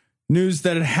bad news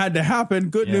that it had to happen.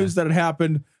 Good news that it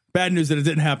happened. Bad news that it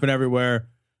didn't happen everywhere.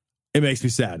 It makes me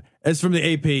sad. As from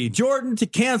the AP, Jordan to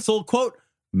cancel, quote,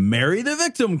 marry the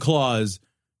victim clause,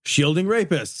 shielding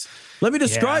rapists. Let me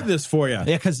describe this for you.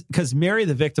 Yeah, because marry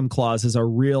the victim clause is a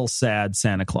real sad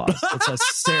Santa Claus. It's a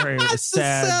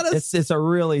sad. It's a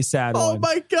really sad one. Oh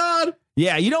my God.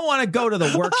 Yeah, you don't want to go to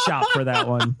the workshop for that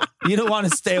one. You don't want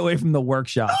to stay away from the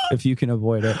workshop if you can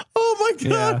avoid it. Oh my God.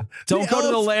 Yeah. Don't go to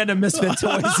the land of misfit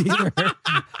toys either.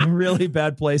 A really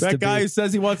bad place to be. That guy who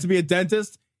says he wants to be a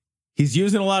dentist, he's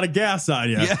using a lot of gas on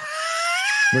you. Yeah.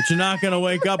 But you're not going to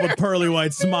wake up with pearly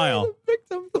white smile.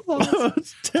 Victim clause.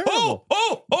 It's terrible.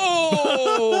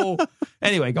 Oh.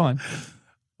 Anyway, go on.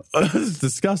 This is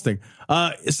disgusting.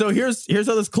 So here's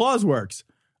how this clause works.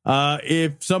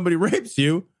 If somebody rapes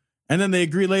you and then they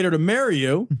agree later to marry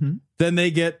you, then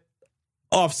they get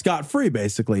off scot-free,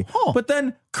 basically. Oh. But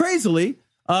then, crazily,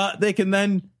 they can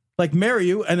then marry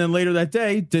you, and then later that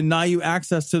day deny you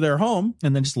access to their home,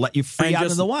 and then just let you free out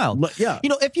in the wild.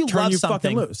 If you love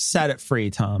something, set it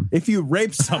free, Tom. If you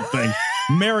rape something,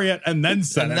 marry it and then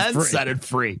set it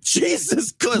free.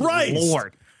 Jesus Christ,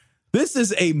 Lord! This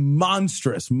is a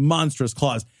monstrous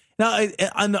clause. Now,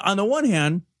 on the one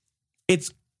hand,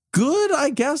 it's good, I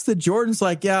guess, that Jordan's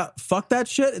like, yeah, fuck that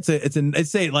shit.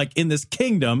 It's like in this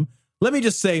kingdom. Let me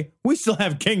just say, we still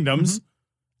have kingdoms. Mm-hmm.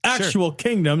 Actual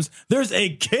kingdoms. There's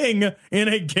a king in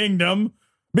a kingdom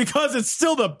because it's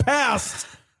still the past,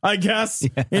 I guess,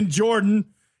 in Jordan.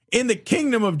 In the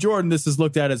kingdom of Jordan, this is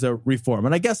looked at as a reform.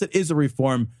 And I guess it is a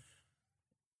reform.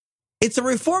 It's a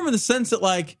reform in the sense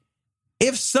that,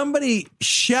 if somebody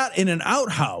shat in an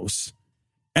outhouse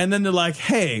and then they're like,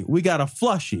 hey, we got a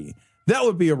flushy, that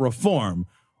would be a reform.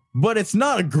 But it's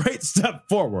not a great step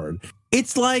forward.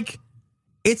 It's like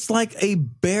a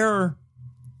bare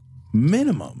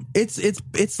minimum.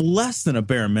 It's less than a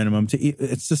bare minimum to eat.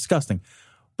 It's disgusting.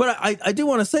 But I do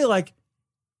want to say,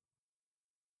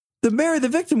 the marry the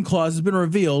victim clause has been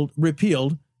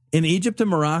repealed in Egypt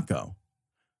and Morocco,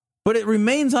 but it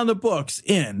remains on the books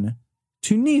in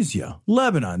Tunisia,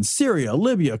 Lebanon, Syria,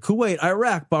 Libya, Kuwait,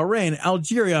 Iraq, Bahrain,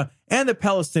 Algeria, and the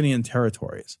Palestinian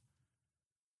territories.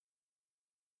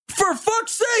 For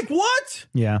fuck's sake, what?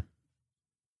 Yeah.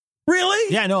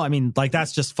 Really? Yeah, no, I mean,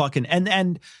 that's just fucking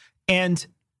and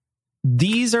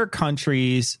these are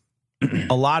countries,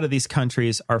 a lot of these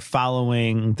countries are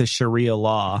following the Sharia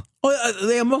law. Oh,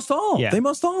 they must all. Yeah. They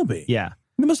must all be. Yeah.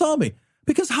 They must all be.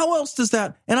 Because how else does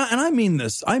that, and I mean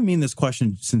this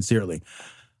question sincerely.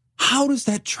 How does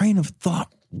that train of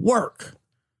thought work?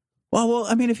 Well,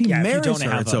 I mean, if he marries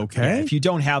her, it's okay. If you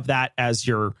don't have that as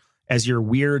your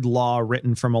weird law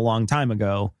written from a long time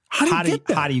ago, How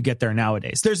do you get there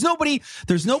nowadays? There's nobody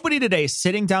today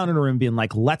sitting down in a room being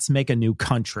like, let's make a new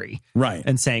country. Right.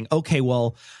 And saying, okay,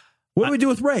 well, what do we do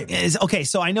with rape? Okay,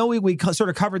 so I know we sort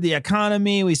of covered the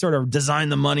economy. We sort of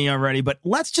designed the money already, but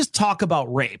let's just talk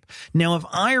about rape. Now, if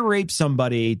I rape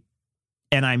somebody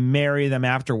and I marry them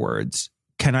afterwards,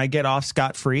 can I get off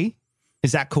scot-free?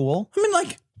 Is that cool? I mean,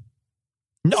 like,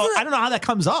 no, I don't know how that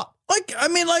comes up. Like, I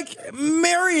mean, like,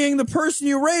 marrying the person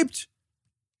you raped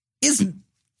is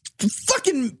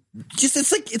fucking just,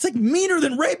 it's like meaner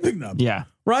than raping them. Yeah.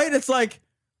 Right? It's like,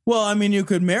 well, I mean, you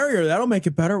could marry her. That'll make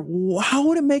it better. How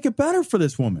would it make it better for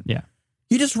this woman? Yeah.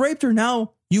 You just raped her.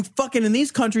 Now you fucking in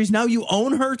these countries. Now you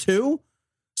own her too.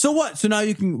 So what? So now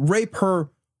you can rape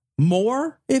her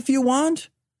more if you want.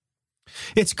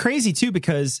 It's crazy too,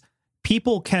 because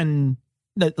people can,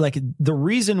 like, the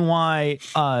reason why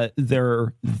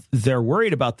they're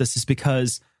worried about this is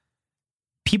because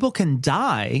people can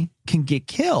get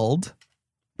killed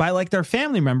by like their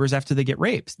family members after they get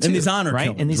raped too, in these honor right?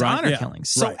 killings, In these right? honor Yeah. killings.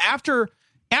 So Right.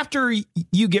 after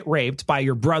you get raped by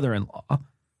your brother-in-law,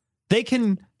 they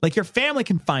can, like, your family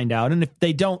can find out, and if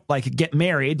they don't like get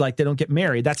married, like they don't get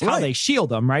married, that's how Right. they shield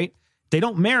them, right? They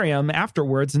don't marry them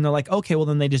afterwards, and they're like, okay, well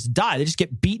then they just die. They just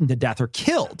get beaten to death or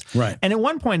killed. Right. And at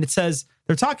one point it says,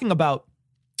 they're talking about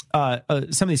some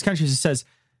of these countries. It says,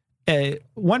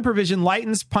 one provision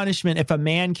lightens punishment if a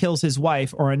man kills his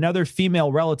wife or another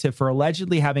female relative for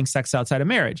allegedly having sex outside of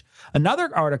marriage. Another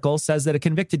article says that a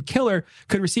convicted killer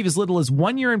could receive as little as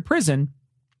 1 year in prison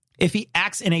if he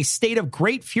acts in a state of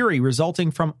great fury resulting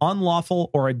from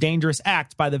unlawful or a dangerous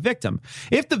act by the victim.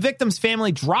 If the victim's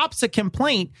family drops a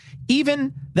complaint,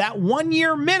 even that 1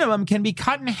 year minimum can be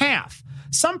cut in half.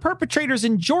 Some perpetrators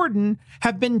in Jordan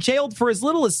have been jailed for as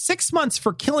little as 6 months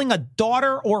for killing a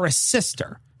daughter or a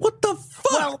sister. What the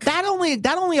fuck? Well, that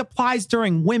only applies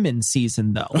during women's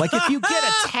season, though. Like, if you get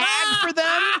a tag for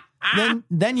them,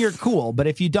 then you're cool. But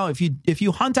if you don't, if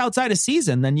you hunt outside of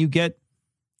season, then you get.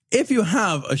 If you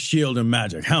have a shield and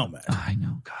magic helmet, I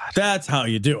know, God, that's how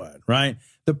you do it, right?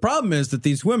 The problem is that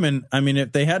these women, I mean,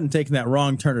 if they hadn't taken that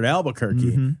wrong turn at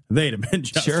Albuquerque, they'd have been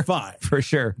just fine. For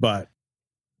sure. But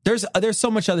there's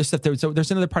so much other stuff.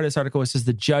 There's another part of this article that says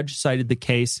the judge cited the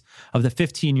case of the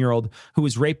 15-year-old who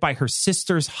was raped by her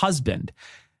sister's husband.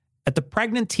 At the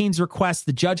pregnant teen's request,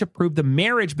 the judge approved the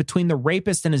marriage between the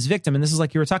rapist and his victim. And this is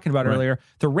like you were talking about earlier.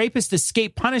 The rapist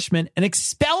escaped punishment and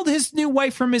expelled his new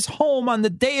wife from his home on the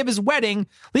day of his wedding,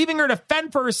 leaving her to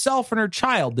fend for herself and her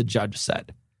child, the judge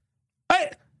said.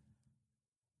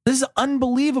 This is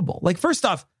unbelievable. Like, first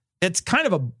off, it's kind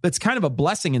of a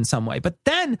blessing in some way. But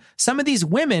then some of these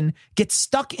women get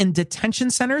stuck in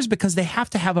detention centers because they have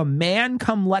to have a man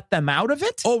come let them out of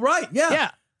it. Oh, right. Yeah.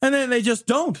 Yeah. And then they just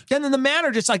don't. And then the men are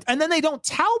just like, and then they don't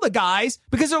tell the guys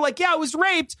because they're like, yeah, I was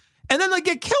raped. And then they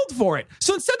get killed for it.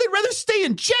 So instead, they'd rather stay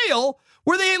in jail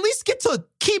where they at least get to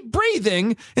keep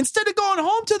breathing instead of going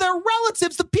home to their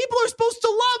relatives. The people are supposed to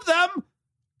love them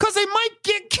because they might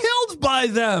get killed by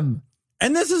them.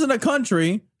 And this isn't a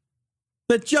country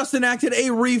that just enacted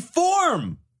a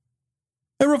reform.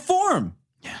 A reform.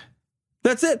 Yeah.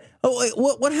 That's it. Oh,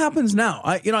 wait, what happens now?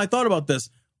 I thought about this.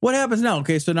 What happens now?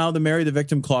 Okay, so now the marry the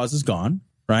victim clause is gone,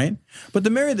 right? But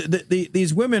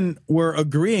these women were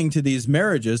agreeing to these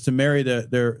marriages to marry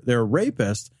their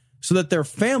rapist so that their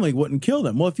family wouldn't kill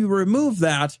them. Well, if you remove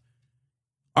that,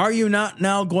 are you not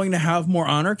now going to have more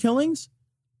honor killings?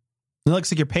 It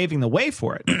looks like you're paving the way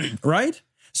for it, right?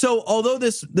 So although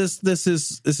this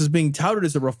is being touted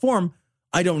as a reform,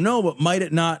 I don't know, but might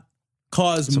it not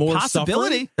cause more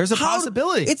possibility? Suffering? There's a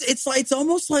possibility. It's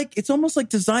almost like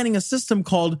designing a system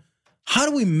called how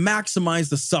do we maximize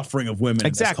the suffering of women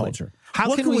in this culture?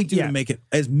 What can we do to make it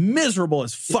as miserable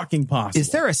as fucking possible?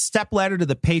 Is there a step ladder to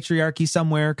the patriarchy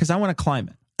somewhere? Because I want to climb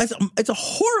it. It's a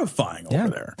horrifying over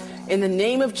there. In the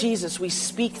name of Jesus, we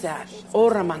speak that.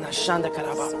 Ora mana shanda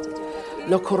karaba.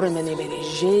 Lo koremene bere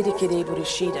jede kede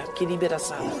burishida kidibera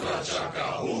sala.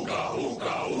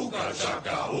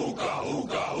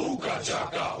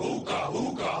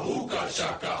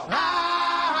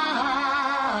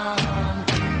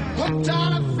 What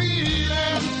kind of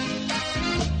feeling?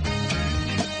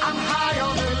 I'm high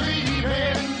on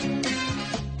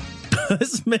believing.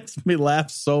 This makes me laugh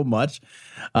so much.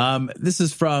 This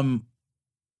is from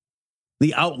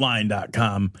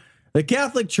theoutline.com. The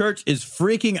Catholic Church is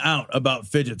freaking out about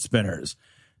fidget spinners.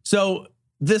 So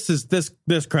this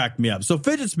cracked me up. So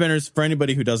fidget spinners, for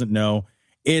anybody who doesn't know,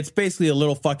 it's basically a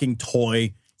little fucking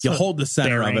toy. You hold the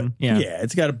center of it. Yeah.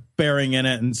 It's got a bearing in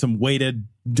it and some weighted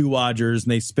dewagers,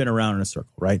 and they spin around in a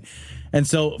circle, right? And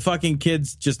so fucking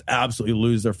kids just absolutely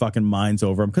lose their fucking minds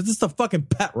over them because it's the fucking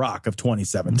pet rock of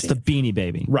 2017. It's the Beanie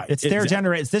Baby. Right. It's their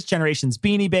generation. It's this generation's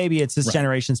Beanie Baby. It's this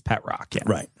generation's pet rock. Yeah.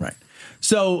 Right.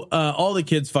 So all the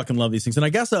kids fucking love these things. And I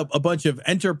guess a bunch of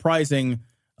enterprising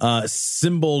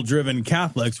symbol-driven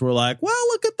Catholics were like, well,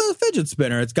 look at the fidget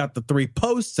spinner. It's got the 3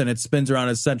 posts and it spins around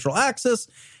its central axis.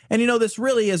 And, this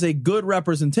really is a good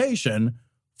representation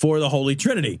for the Holy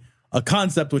Trinity, a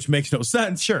concept which makes no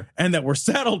sense. Sure. And that we're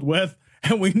saddled with,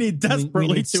 and we need desperately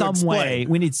we need to some explain. way.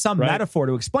 We need some metaphor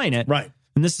to explain it. Right.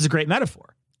 And this is a great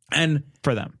metaphor. And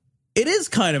for them. It is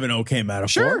kind of an okay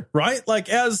metaphor, right? Like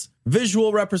as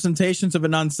visual representations of a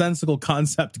nonsensical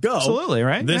concept go. Absolutely,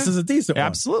 right? This is a decent one.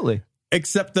 Absolutely.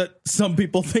 Except that some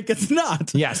people think it's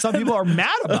not. Yeah, some people are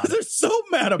mad about it. They're so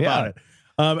mad about it.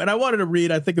 And I wanted to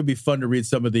read, I think it'd be fun to read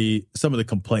some of the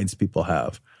complaints people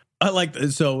have.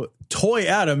 So Toy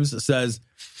Adams says,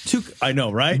 I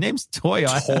know, right? Your name's Toy.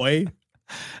 Toy.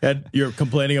 And you're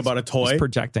complaining about a toy. He's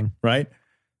projecting. Right?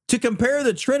 To compare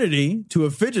the Trinity to a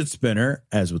fidget spinner,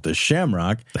 as with the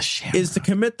shamrock, is to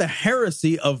commit the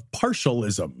heresy of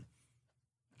partialism.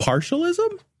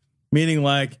 Partialism? Meaning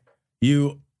like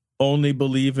you only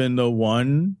believe in the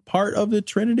one part of the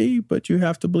Trinity, but you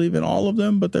have to believe in all of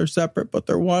them, but they're separate, but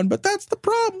they're one. But that's the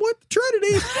problem with the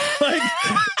Trinity.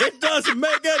 It doesn't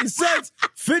make any sense.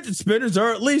 Fidget spinners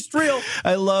are at least real.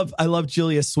 I love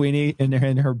Julia Sweeney in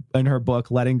her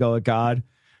book, Letting Go of God,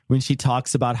 when she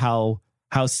talks about how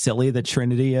silly the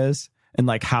Trinity is and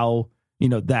like how,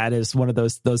 that is one of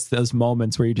those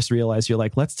moments where you just realize you're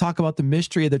like, let's talk about the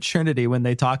mystery of the Trinity. When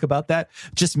they talk about that,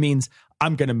 just means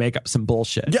I'm going to make up some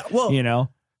bullshit. Yeah, well,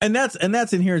 and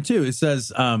that's in here too. It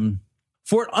says,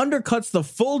 for it undercuts the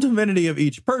full divinity of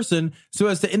each person so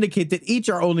as to indicate that each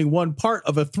are only one part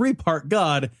of a 3-part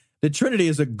God. The Trinity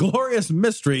is a glorious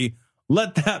mystery.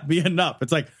 Let that be enough.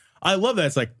 It's like, I love that.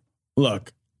 It's like,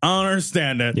 look, I don't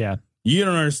understand it. Yeah. You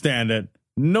don't understand it.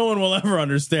 No one will ever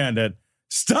understand it.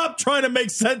 Stop trying to make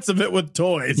sense of it with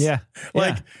toys. Yeah.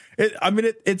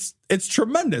 It's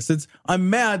tremendous. I'm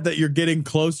mad that you're getting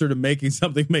closer to making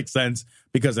something make sense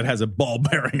because it has a ball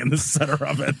bearing in the center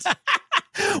of it.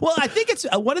 Well, I think it's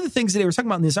one of the things that they were talking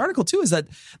about in this article too, is that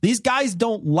these guys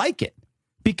don't like it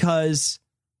because,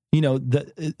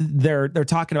 they're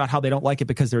talking about how they don't like it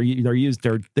because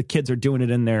the kids are doing it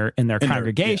in their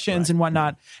congregations and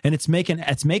whatnot. And it's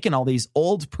making all these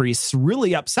old priests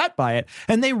really upset by it.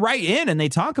 And they write in and they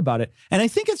talk about it. And I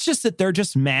think it's just that they're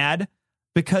just mad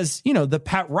because, the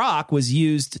pet rock was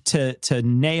used to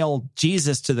nail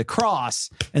Jesus to the cross,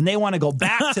 and they want to go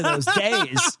back to those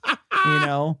days.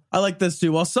 I like this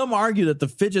too. While some argue that the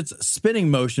fidget's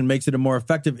spinning motion makes it a more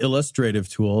effective illustrative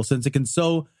tool, since it can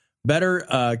so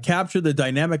better capture the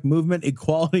dynamic movement,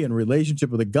 equality, and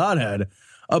relationship of the Godhead,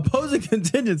 opposing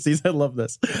contingencies, I love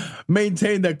this,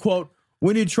 maintain that, quote,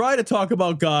 when you try to talk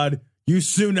about God, you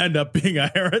soon end up being a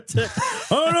heretic.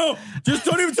 Oh, no, just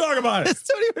don't even talk about it.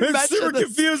 It's super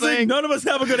confusing. Thing. None of us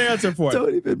have a good answer for it.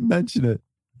 Don't even mention it.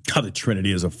 God, the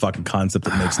Trinity is a fucking concept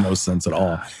that makes no sense at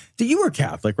all. You were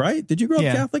Catholic, right? Did you grow up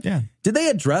Catholic? Yeah. Did they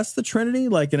address the Trinity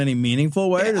like in any meaningful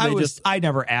way? I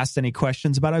never asked any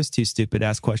questions about it. I was too stupid to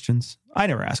ask questions. I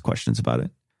never asked questions about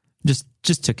it.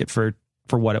 Just took it for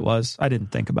what it was. I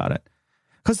didn't think about it.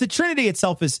 Because the Trinity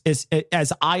itself is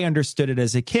as I understood it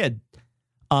as a kid.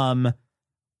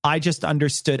 I just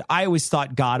understood. I always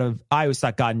thought God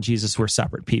and Jesus were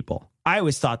separate people.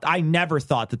 I never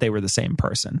thought that they were the same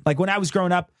person. Like when I was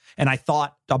growing up and I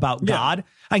thought about God,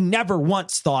 I never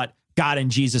once thought God and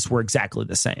Jesus were exactly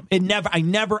the same. I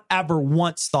never ever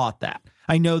once thought that.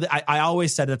 I know that I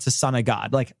always said it's a son of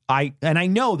God. I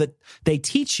know that they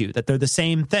teach you that they're the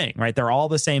same thing, right? They're all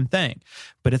the same thing.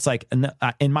 But it's like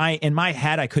in my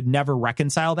head, I could never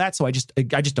reconcile that. So I just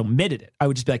omitted it. I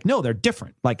would just be like, no, they're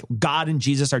different. Like God and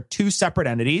Jesus are 2 separate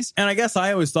entities. And I guess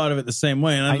I always thought of it the same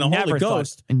way. And the Holy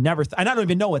Ghost, I don't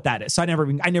even know what that is. So I never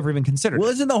even considered it. Well,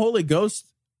 isn't the Holy Ghost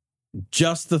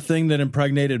just the thing that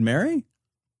impregnated Mary?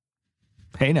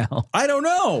 Hey, now. I don't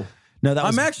know. No,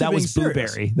 that was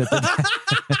Blueberry.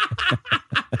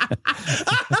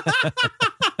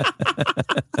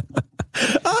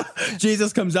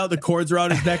 Jesus comes out, the cords around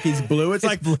his neck, he's blue. It's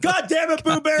like, God damn it,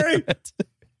 Blueberry!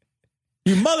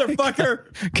 You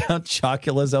motherfucker! Count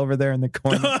Chocula's over there in the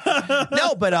corner.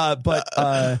 No,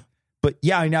 but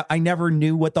yeah, I never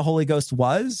knew what the Holy Ghost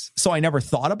was, so I never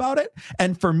thought about it.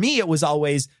 And for me, it was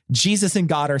always Jesus and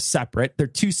God are separate. They're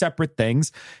 2 separate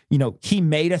things. He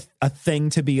made a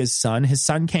thing to be his son. His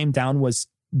son came down,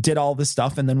 did all this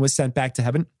stuff, and then was sent back to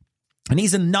heaven. And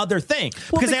he's another thing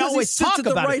because they always talk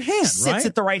about right hand, sits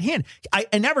at the right hand. I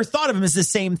never thought of him as the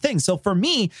same thing. So for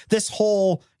me, this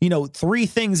whole, three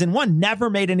things in one never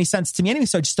made any sense to me anyway.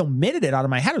 So I just omitted it out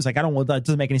of my head. I was like, that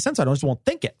doesn't make any sense. I just won't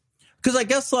think it. Because I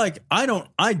guess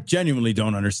I genuinely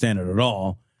don't understand it at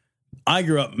all. I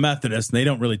grew up Methodist and they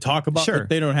don't really talk about it.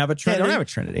 They don't have a Trinity. They don't have a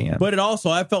Trinity. Yeah. But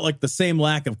I felt like the same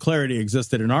lack of clarity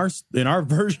existed in our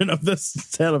version of this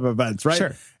set of events, right?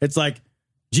 Sure. It's like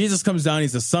Jesus comes down,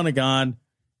 he's the son of God,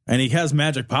 and he has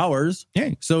magic powers.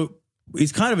 Yeah. So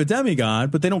he's kind of a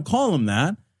demigod, but they don't call him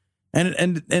that.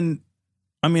 And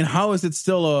I mean, how is it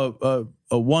still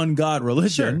a one God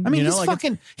religion? Sure. I mean,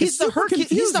 he's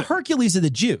the Hercules of the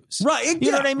Jews. Right.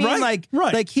 You know what I mean?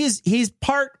 Right. Like he's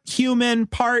part human,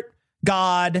 part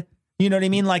God. You know what I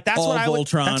mean? Like that's what I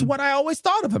always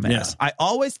thought of him as. I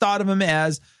always thought of him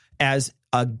as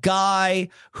a guy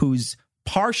who's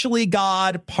partially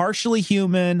God, partially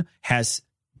human, has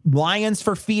lions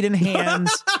for feet and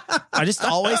hands. I just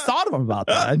always thought of him about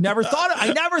that. I never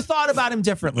thought about him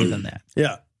differently than that.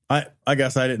 Yeah. I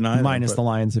guess I didn't either. Minus the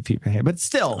lions of feet and hands. But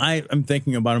still. I'm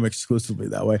thinking about him exclusively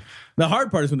that way. The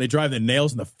hard part is when they drive the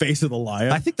nails in the face of the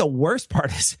lion. I think the worst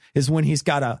part is when he's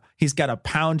got to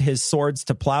pound his swords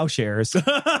to plowshares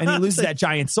and he loses that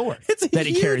giant sword that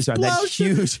he carries around. That's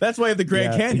huge. That's why you have the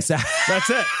Grand Canyon. Exactly. That's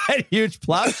it. That huge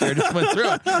plowshare just went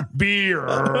through it. Beer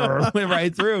went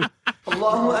right through.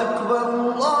 Allahu Akbar,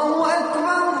 Allahu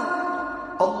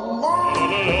Akbar, Allah.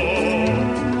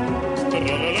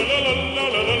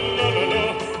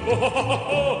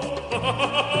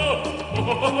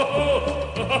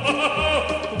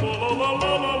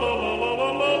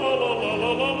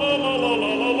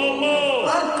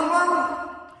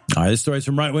 All right, this story's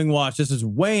from Right Wing Watch. This is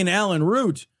Wayne Allen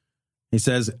Root. He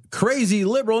says, crazy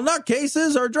liberal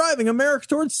nutcases are driving America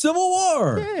towards civil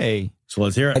war. Hey. So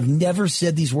let's hear it. I've never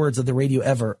said these words on the radio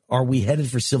ever. Are we headed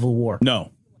for civil war?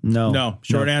 No.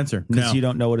 Short answer. No. Because you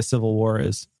don't know what a civil war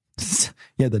is.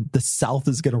 Yeah, the South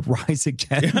is going to rise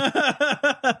again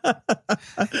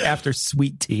after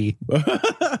sweet tea.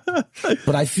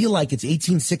 But I feel like it's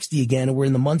 1860 again, and we're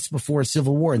in the months before a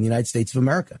civil war in the United States of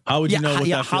America. How would you know what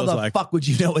that feels like? How the fuck would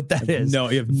you know what that is? No,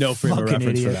 you have no frame of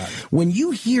reference for that. When you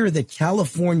hear that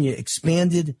California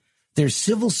expanded their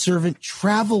civil servant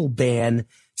travel ban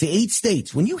to 8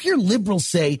 states, when you hear liberals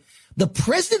say the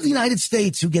president of the United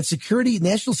States, who gets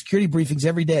national security briefings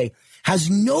every day,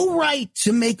 has no right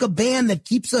to make a ban that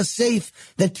keeps us safe,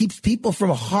 that keeps people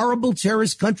from horrible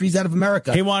terrorist countries out of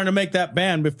America. He wanted to make that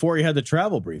ban before he had the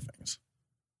travel briefings.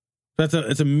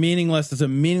 It's a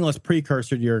meaningless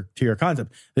precursor to your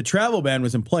concept. The travel ban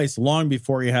was in place long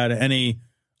before he had any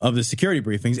of the security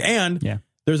briefings, and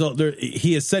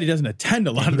he has said he doesn't attend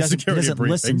a lot of the security briefings. He doesn't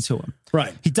listen to him.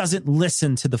 Right. He doesn't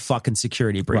listen to the fucking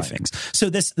security briefings. Right. So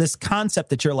this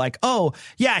concept that you're like, oh,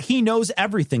 yeah, he knows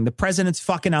everything. The president's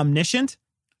fucking omniscient.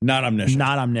 Not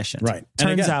omniscient. Right.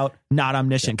 Turns out not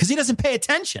omniscient because he doesn't pay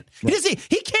attention. Right. He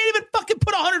can't even fucking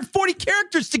put 140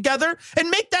 characters together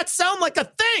and make that sound like a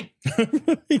thing.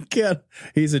 He can't.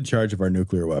 He's in charge of our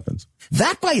nuclear weapons.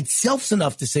 That by itself's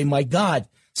enough to say, my God,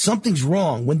 something's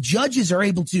wrong. When judges are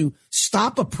able to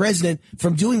stop a president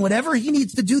from doing whatever he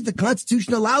needs to do, the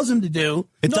Constitution allows him to do.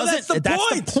 That's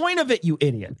the point of it, you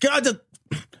idiot. God,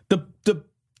 the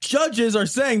judges are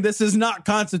saying this is not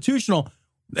constitutional.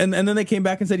 And then they came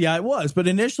back and said, yeah, it was. But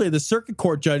initially, the circuit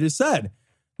court judges said,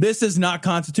 this is not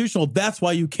constitutional. That's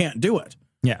why you can't do it.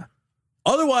 Yeah.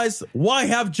 Otherwise, why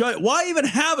even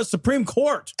have a Supreme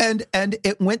Court? And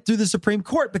it went through the Supreme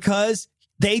Court because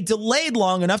they delayed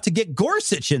long enough to get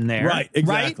Gorsuch in there. Right,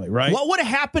 exactly, right. What would have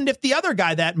happened if the other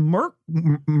guy, that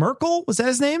Merkel, was that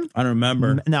his name? I don't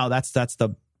remember. No, that's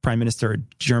the Prime Minister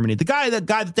of Germany. The guy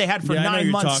that they had for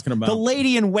 9 months. The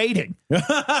lady in waiting.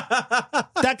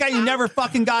 That guy you never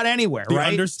fucking got anywhere, the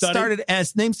right? Understudy?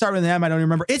 His name started with an M. I don't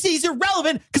remember. He's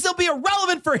irrelevant because he'll be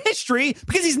irrelevant for history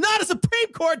because he's not a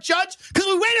Supreme Court judge because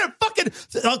we waited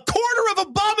a quarter of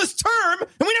Obama's term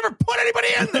and we never put anybody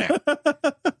in there.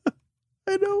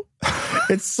 I know.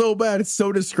 It's so bad. It's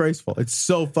so disgraceful. It's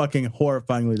so fucking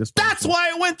horrifyingly disgraceful. That's why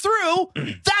it went through.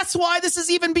 That's why this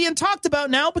is even being talked about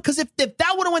now, because if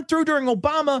that would have went through during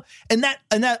Obama and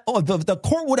the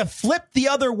court would have flipped the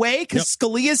other way because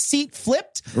Scalia's seat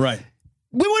flipped. Right.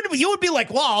 You would be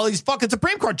like, well, all these fucking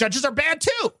Supreme Court judges are bad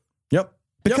too. Yep.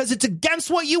 Because it's against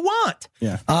what you want.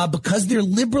 Yeah. Because they're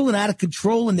liberal and out of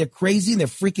control and they're crazy and they're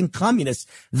freaking communists.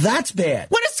 That's bad.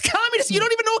 What is communism? You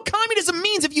don't even know what communism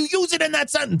means if you use it in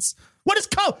that sentence. What does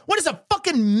communism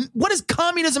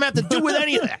have to do with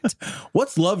any of that?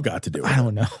 What's love got to do with it? I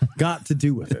don't know. Got to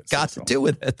do with it. To do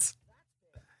with it.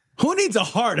 Who needs a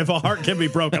heart if a heart can be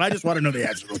broken? I just want to know the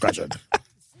answer to the question.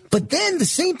 But then the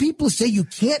same people who say you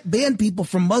can't ban people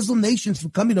from Muslim nations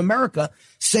from coming to America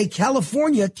say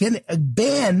California can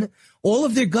ban all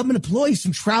of their government employees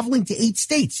from traveling to 8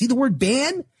 states. See the word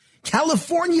ban?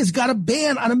 California's got a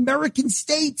ban on American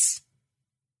states.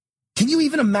 Can you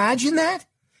even imagine that?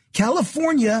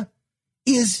 California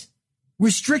is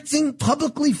restricting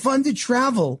publicly funded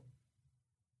travel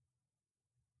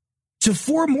to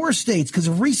 4 more states because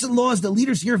of recent laws that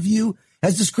leaders here view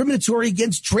as discriminatory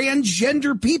against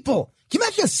transgender people. Can you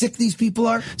imagine how sick these people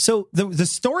are? So the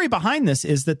story behind this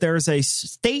is that there's a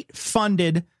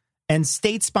state-funded and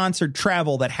state-sponsored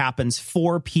travel that happens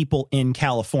for people in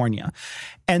California.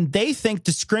 And they think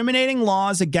discriminating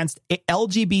laws against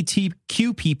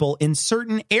LGBTQ people in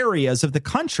certain areas of the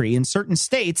country, in certain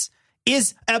states,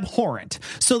 is abhorrent.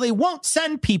 So they won't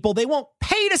send people, they won't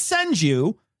pay to send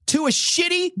you to a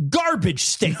shitty garbage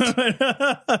state.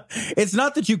 It's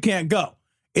not that you can't go.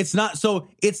 It's not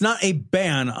a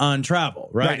ban on travel,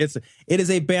 right? It is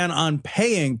a ban on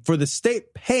paying for the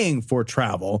state paying for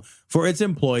travel for its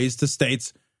employees to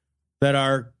states that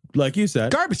are, like you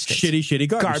said, garbage states. Shitty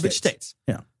garbage states.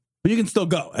 Yeah. But you can still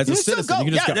go as a citizen. You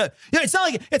can just go. Yeah,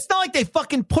 it's not like they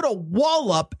fucking put a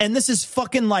wall up and this is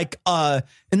fucking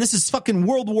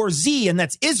World War Z and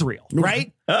that's Israel,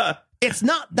 right? It's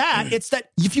not that. It's that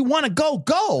if you want to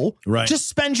go. Right. Just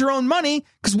spend your own money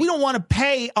because we don't want to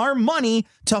pay our money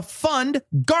to fund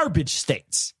garbage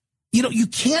states. You know, you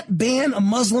can't ban a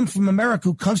Muslim from America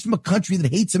who comes from a country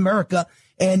that hates America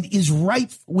and is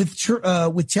rife with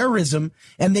terrorism,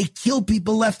 and they kill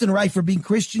people left and right for being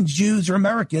Christians, Jews, or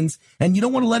Americans, and you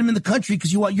don't want to let them in the country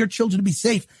because you want your children to be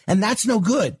safe, and that's no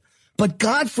good. But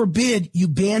God forbid you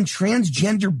ban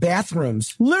transgender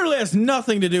bathrooms. Literally has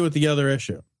nothing to do with the other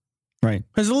issue. Right.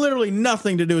 Has literally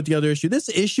nothing to do with the other issue. This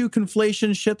issue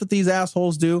conflation shit that these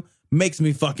assholes do makes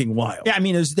me fucking wild. Yeah, I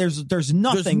mean, there's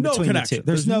nothing between the two.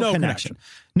 There's no connection.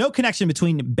 No connection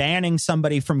between banning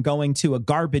somebody from going to a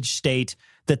garbage state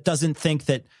that doesn't think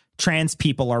that trans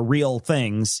people are real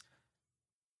things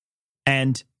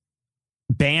and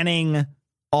banning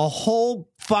a whole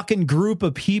fucking group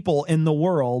of people in the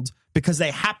world because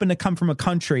they happen to come from a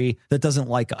country that doesn't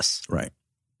like us. Right.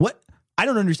 What? I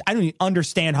don't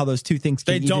understand how those two things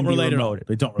can don't relate at all.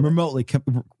 They don't remotely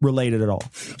related at all.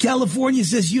 California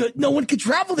says no one can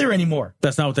travel there anymore.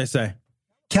 That's not what they say.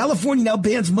 California now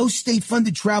bans most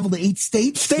state-funded travel to 8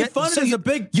 states. State-funded is a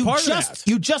big part of that.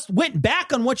 You just went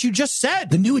back on what you just said.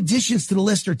 The new additions to the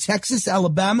list are Texas,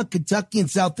 Alabama, Kentucky, and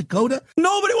South Dakota.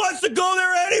 Nobody wants to go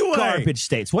there anyway. Garbage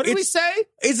states. What did we say?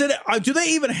 Do they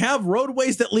even have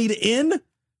roadways that lead in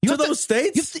to those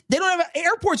states? They don't have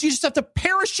airports. You just have to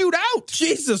parachute out.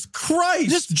 Jesus Christ.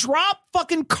 Just drop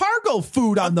fucking cargo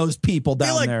food on those people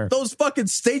down there. Those fucking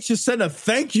states just send a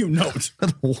thank you note.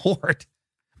 Lord.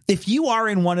 If you are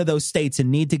in one of those states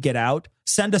and need to get out,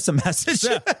 send us a message.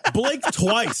 Yeah, blink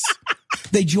twice.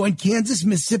 They joined Kansas,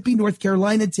 Mississippi, North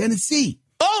Carolina, and Tennessee.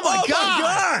 Oh my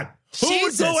God. Who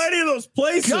would go any of those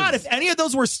places? God, if any of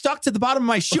those were stuck to the bottom of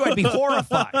my shoe, I'd be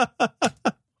horrified.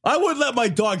 I wouldn't let my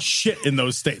dog shit in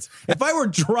those states. If I were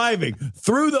driving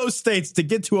through those states to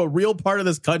get to a real part of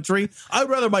this country, I'd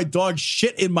rather my dog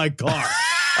shit in my car.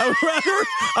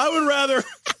 I would rather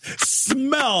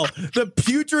smell the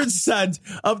putrid scent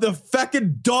of the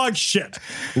feckin' dog shit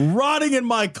rotting in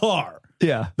my car.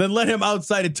 Yeah. Than let him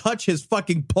outside and touch his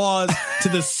fucking paws to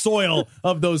the soil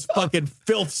of those fucking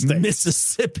filth states.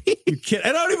 Mississippi. You kidding?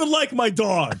 And I don't even like my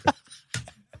dog.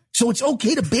 So it's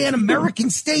okay to ban American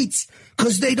states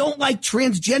because they don't like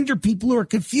transgender people who are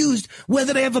confused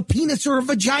whether they have a penis or a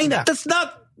vagina. That's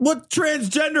not what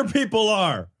transgender people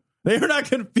are. They are not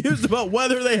confused about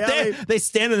whether they have. They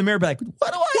stand in the mirror and be like,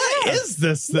 what do I have? What is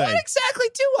this thing? What exactly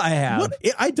do I have?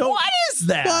 I don't. What is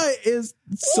that? What is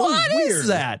so what weird? Is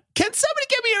that? Can somebody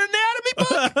give me an anatomy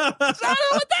book? I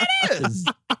don't know what that is.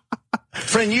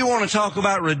 Friend, you want to talk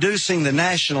about reducing the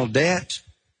national debt?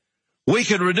 We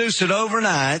could reduce it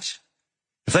overnight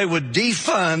if they would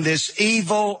defund this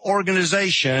evil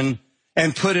organization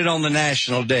and put it on the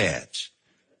national debt.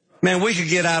 Man, we could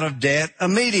get out of debt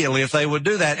immediately if they would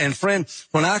do that. And friend,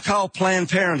 when I call Planned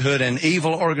Parenthood an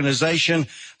evil organization,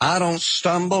 I don't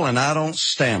stumble and I don't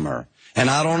stammer and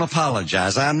I don't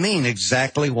apologize. I mean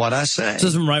exactly what I say. This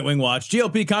is from Right Wing Watch.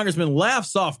 GOP congressman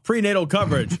laughs off prenatal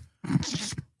coverage.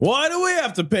 Why do we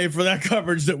have to pay for that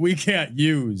coverage that we can't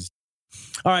use?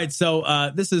 All right,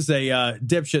 so this is a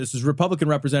dipshit. This is Republican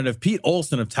Representative Pete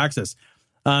Olson of Texas.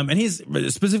 And he's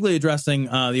specifically addressing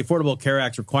the Affordable Care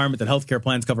Act's requirement that health care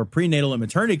plans cover prenatal and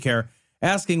maternity care,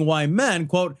 asking why men,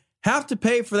 quote, have to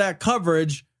pay for that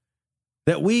coverage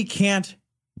that we can't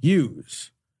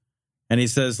use. And he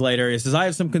says later, I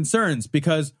have some concerns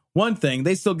because one thing,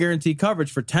 they still guarantee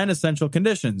coverage for 10 essential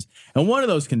conditions. And one of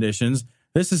those conditions,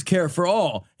 this is care for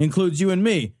all, includes you and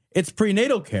me. It's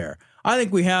prenatal care. I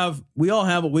think we all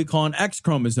have what we call an X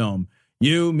chromosome.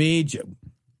 You, me,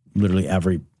 literally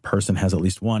every person has at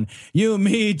least one. You,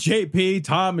 me, JP,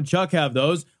 Tom, and Chuck have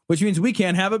those, which means we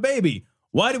can't have a baby.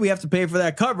 Why do we have to pay for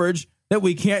that coverage that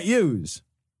we can't use?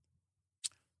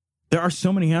 There are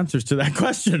so many answers to that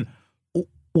question.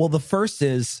 Well, the first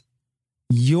is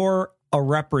you're a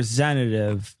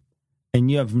representative and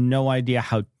you have no idea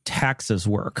how taxes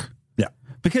work. Yeah.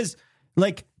 Because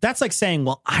that's like saying,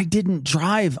 well, I didn't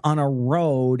drive on a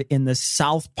road in the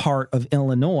south part of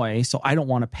Illinois, so I don't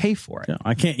want to pay for it. Yeah,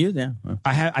 I can't use that.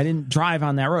 I didn't drive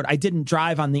on that road. I didn't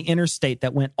drive on the interstate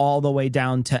that went all the way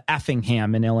down to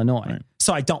Effingham in Illinois. Right.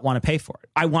 So I don't want to pay for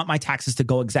it. I want my taxes to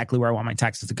go exactly where I want my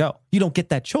taxes to go. You don't get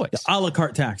that choice. The a la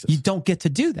carte taxes. You don't get to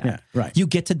do that. Yeah, right. You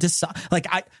get to decide.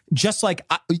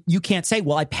 You can't say,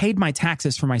 well, I paid my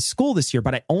taxes for my school this year,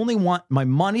 but I only want my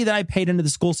money that I paid into the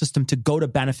school system to go to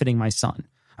benefiting my son.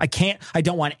 I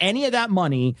don't want any of that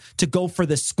money to go for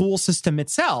the school system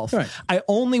itself. Right. I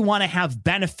only want to have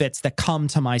benefits that come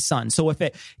to my son. So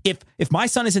if my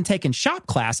son isn't taking shop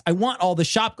class, I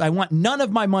want none of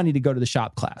my money to go to the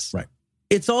shop class. Right.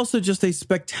 It's also just a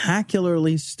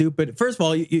spectacularly stupid. First of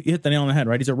all, you hit the nail on the head,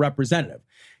 right? He's a representative.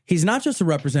 He's not just a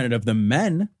representative of the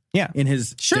men in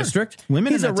his district.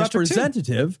 Women He's in a that district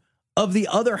representative of the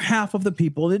other half of the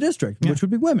people in the district, which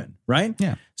would be women, right?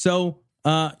 Yeah. So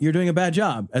you're doing a bad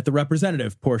job at the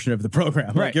representative portion of the program.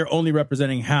 Like Right. you're only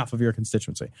representing half of your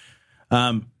constituency.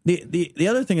 The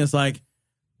other thing is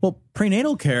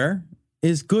prenatal care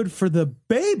is good for the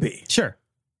baby. Sure.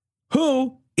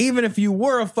 Who, even if you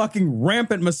were a fucking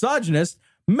rampant misogynist,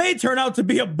 may turn out to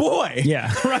be a boy.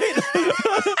 Yeah. Right?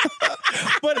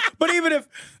 but even if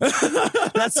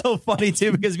that's so funny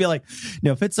too, because be like,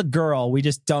 no, if it's a girl, we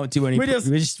just don't do any. You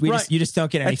just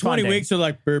don't get any. At 20 funding. weeks, they're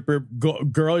like, burp, burp,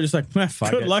 girl. You're just like,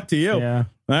 good luck to you. Yeah.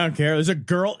 I don't care. There's a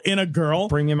girl in a girl.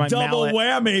 Bring me my double mallet.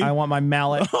 whammy. I want my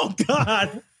mallet. Oh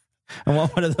God. I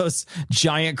want one of those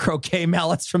giant croquet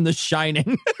mallets from The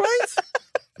Shining. Right?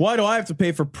 Why do I have to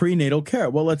pay for prenatal care?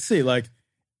 Well, let's see. Like,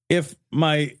 if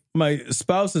my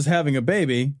spouse is having a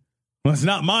baby, well, it's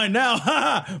not mine now.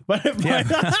 But if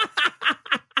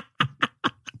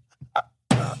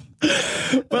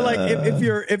but like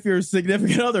if your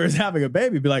significant other is having a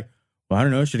baby, be like, well, I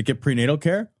don't know, should it get prenatal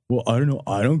care? Well, I don't know.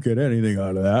 I don't get anything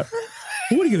out of that.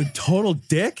 What are you, a total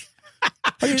dick?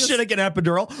 Should I get an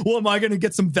epidural? Well, am I going to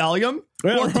get some Valium?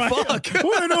 Yeah, what right. the fuck?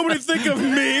 Why nobody think of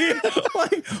me?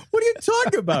 Like, what are you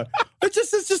talking about?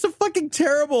 It's just a fucking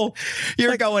terrible.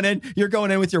 You're going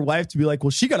in with your wife to be like,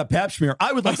 well, she got a pap smear.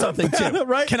 I would like something too.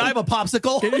 Right? Can I have a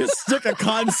popsicle? Can you just stick a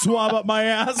cotton swab up my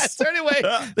ass? Is there any way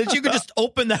that you could just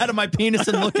open the head of my penis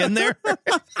and look in there?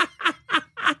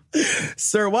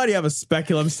 Sir, why do you have a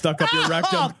speculum stuck up your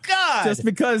rectum? Oh, God. Just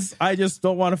because I just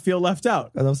don't want to feel left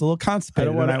out. I was a little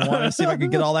constipated. I want to see if I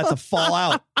could get all that to fall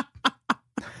out.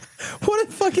 What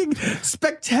a fucking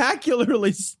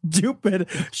spectacularly stupid,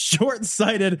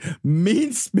 short-sighted,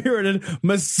 mean-spirited,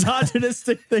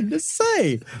 misogynistic thing to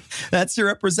say. That's your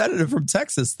representative from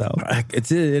Texas, though.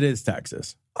 It is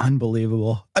Texas.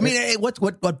 Unbelievable. I mean,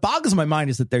 what boggles my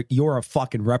mind is that you're a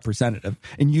fucking representative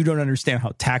and you don't understand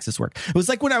how taxes work. It was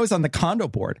like when I was on the condo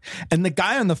board and the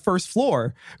guy on the first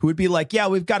floor who would be like, yeah,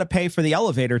 we've got to pay for the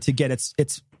elevator to get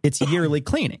its yearly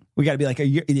cleaning. We got to be like, the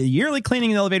yearly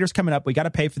cleaning in the elevator's coming up. We got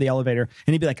to pay for the elevator.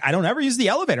 And he'd be like, I don't ever use the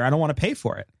elevator. I don't want to pay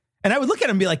for it. And I would look at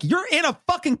him and be like, you're in a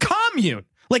fucking commune.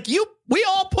 Like we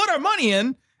all put our money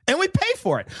in and we pay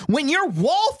for it. When your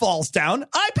wall falls down,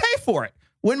 I pay for it.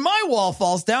 When my wall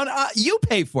falls down, you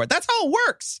pay for it. That's how it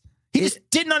works. He just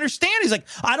didn't understand. He's like,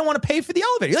 I don't want to pay for the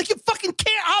elevator. Like, you fucking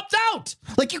can't opt out.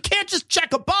 Like, you can't just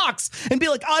check a box and be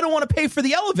like, I don't want to pay for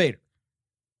the elevator.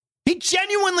 He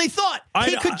genuinely thought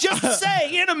he could just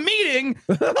say in a meeting,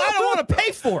 I don't want to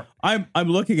pay for it. I'm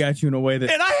looking at you in a way that,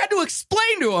 and I had to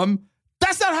explain to him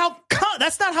that's not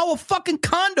how a fucking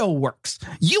condo works.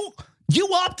 You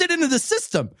opted into the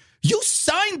system. You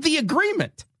signed the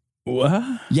agreement.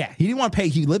 What? Yeah, he didn't want to pay.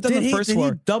 He lived on the first floor.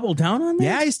 Did he double down on that?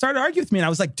 Yeah, he started arguing with me, and I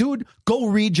was like, dude, go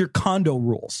read your condo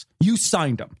rules. You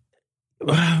signed them.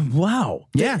 Wow.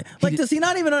 Yeah. Does he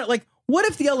not even, like, what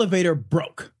if the elevator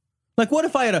broke? Like, what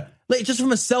if I had just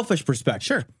from a selfish perspective.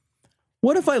 Sure.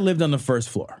 What if I lived on the first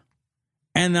floor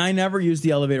and I never used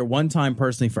the elevator one time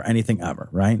personally for anything ever,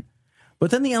 right? But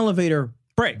then the elevator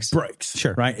breaks.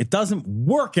 Sure. Right? It doesn't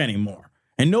work anymore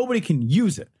and nobody can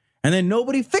use it. And then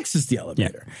nobody fixes the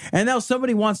elevator. Yeah. And now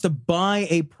somebody wants to buy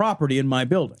a property in my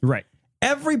building. Right.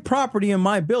 Every property in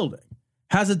my building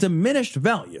has a diminished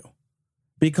value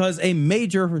because a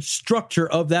major structure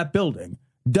of that building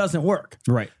doesn't work.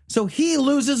 Right. So he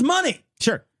loses money.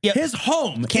 Sure. Yeah. His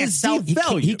home can't is sell.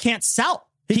 devalued. He can't sell.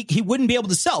 He wouldn't be able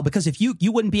to sell because if you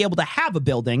wouldn't be able to have a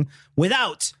building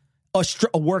without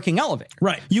a working elevator.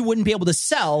 Right. You wouldn't be able to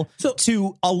sell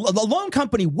to a loan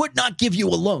company would not give you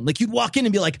a loan. Like you'd walk in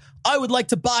and be like, I would like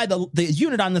to buy the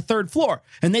unit on the 3rd floor.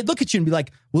 And they'd look at you and be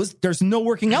like, well, there's no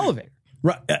working elevator.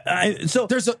 Right. So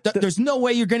there's no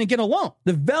way you're going to get a loan.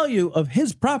 The value of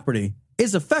his property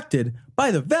is affected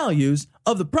by the values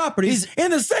of the properties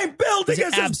in the same building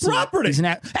as his property.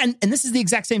 And this is the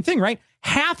exact same thing, right?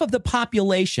 Half of the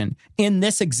population in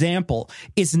this example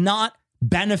is not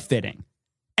benefiting.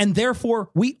 And therefore,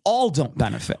 we all don't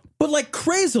benefit. But like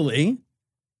crazily,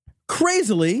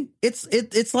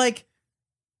 it's like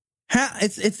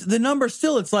it's the number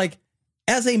still. It's like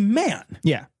as a man,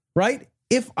 yeah, right.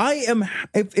 If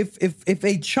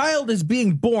a child is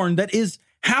being born that is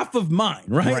half of mine,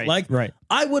 right? Right.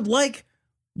 I would like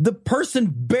the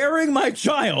person bearing my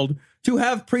child to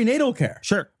have prenatal care.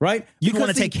 Sure. Right. You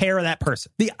want to take care of that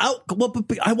person. I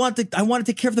want to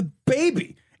take care of the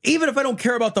baby. Even if I don't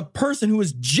care about the person who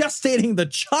is gestating the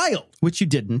child. Which you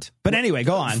didn't. But anyway,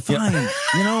 go on. Fine.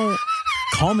 You know,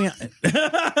 call me.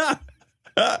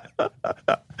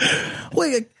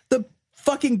 Wait,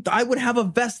 I would have a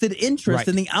vested interest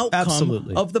in the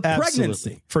outcome of the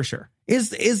pregnancy. For sure.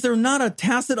 Is there not a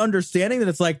tacit understanding that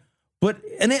it's like,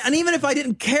 and even if I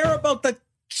didn't care about the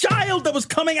child that was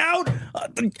coming out,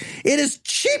 it is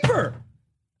cheaper.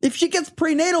 If she gets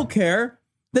prenatal care,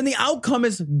 then the outcome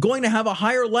is going to have a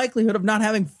higher likelihood of not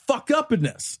having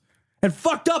fucked-uppedness. And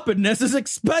fucked-uppedness is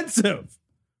expensive.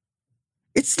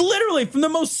 It's literally from the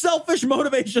most selfish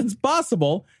motivations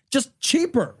possible, just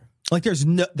cheaper. Like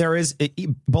there is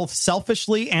both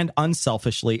selfishly and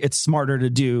unselfishly, it's smarter to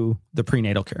do the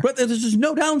prenatal care. But there's just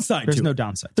no downside. There's no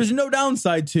downside. There's no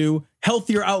downside to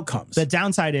healthier outcomes. The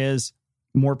downside is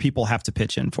more people have to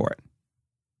pitch in for it.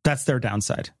 That's their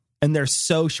downside. And they're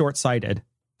so short-sighted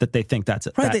that they think that's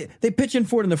it. Right. They pitch in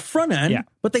for it in the front end,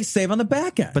 but they save on the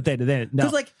back end. But they no.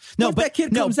 Because that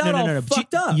kid comes out all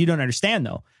fucked up. You don't understand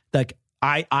though. Like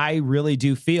I really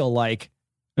do feel like,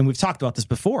 and we've talked about this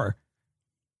before,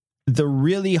 the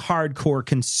really hardcore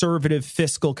conservative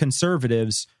fiscal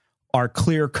conservatives are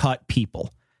clear-cut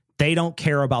people. They don't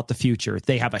care about the future.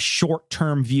 They have a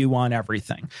short-term view on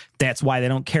everything. That's why they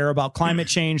don't care about climate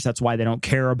change. That's why they don't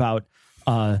care about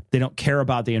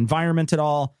the environment at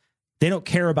all. They don't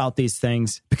care about these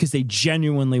things because they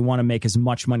genuinely want to make as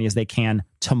much money as they can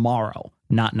tomorrow,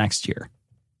 not next year.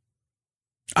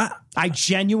 I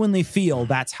genuinely feel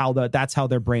that's how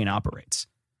their brain operates.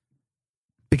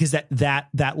 Because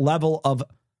that level of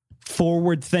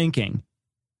forward thinking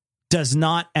does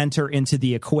not enter into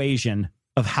the equation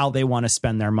of how they want to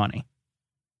spend their money.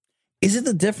 Is it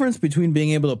the difference between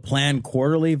being able to plan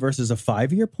quarterly versus a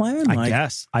 5-year plan? I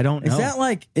guess. I don't know. Is that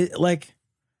like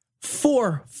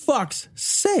for fuck's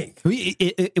sake?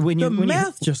 When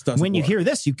math just doesn't When you work. hear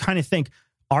this, you kind of think,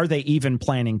 are they even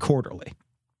planning quarterly?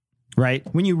 Right?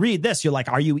 When you read this, you're like,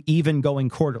 are you even going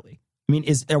quarterly? I mean,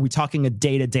 are we talking a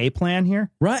day-to-day plan here?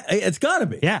 Right. It's got to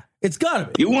be. Yeah. It's got to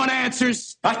be. You want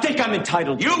answers? I think I'm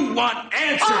entitled. You want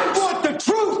answers? I want the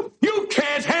truth. You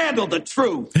can't handle the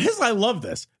truth. I love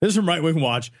this. This is from Right Wing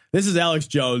Watch. This is Alex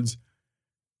Jones.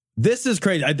 This is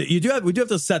crazy. We do have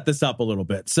to set this up a little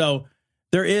bit. So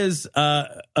there is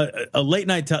a late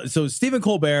night. So Stephen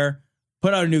Colbert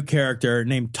put out a new character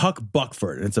named Tuck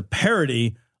Buckford. And it's a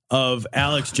parody of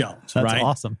Alex Jones. That's right?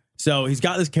 awesome. So he's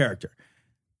got this character.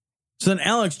 So then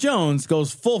Alex Jones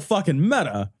goes full fucking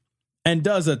meta and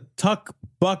does a Tuck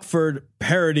Buckford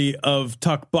parody of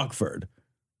Tuck Buckford,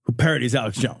 who parodies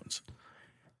Alex Jones.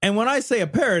 And when I say a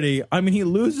parody, I mean he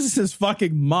loses his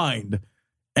fucking mind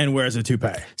and wears a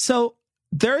toupee. So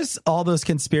there's all those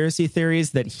conspiracy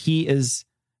theories that he is.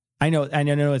 I know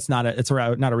it's not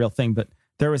a real thing, but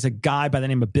there was a guy by the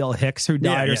name of Bill Hicks who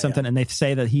died or something, and they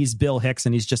say that he's Bill Hicks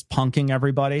and he's just punking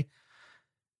everybody.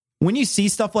 When you see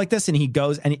stuff like this and he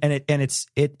goes and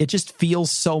it just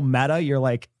feels so meta, you're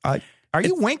like, are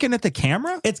you winking at the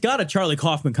camera? It's got a Charlie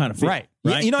Kaufman kind of feel. Right.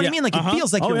 You know what I mean? Like it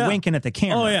feels like you're winking at the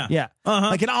camera. Oh yeah. Yeah.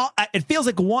 Like it feels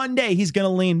like one day he's going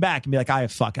to lean back and be like, I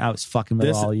was fucking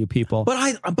with all you people.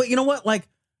 But you know what? Like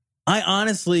I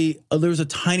honestly, there was a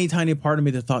tiny part of me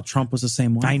that thought Trump was the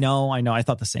same way. I know. I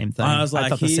thought the same thing. I was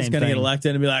like, he's going to get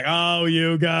elected and be like, oh,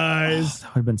 you guys.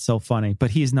 That would have been so funny.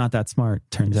 But he's not that smart,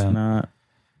 turns out. Not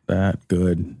that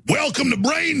good. Welcome to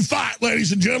Brain Fight,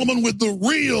 ladies and gentlemen, with the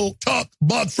real Tuck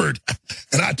Buckford.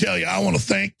 And I tell you, I want to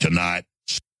thank tonight.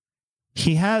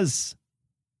 He has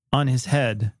on his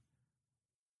head.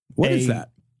 What is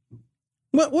that?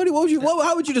 What would you?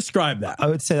 How would you describe that? I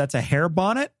would say that's a hair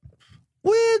bonnet.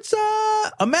 It's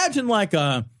imagine like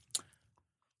a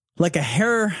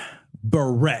hair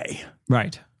beret.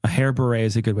 Right. A hair beret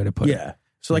is a good way to put it. Yeah.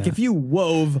 So like if you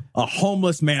wove a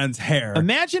homeless man's hair,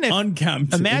 imagine if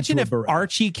unkempt,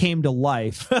 Archie came to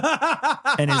life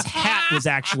and his hat was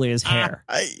actually his hair.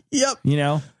 Yep. You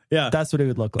know? Yeah. That's what it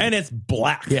would look like. And it's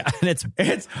black. Yeah. And it's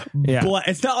black.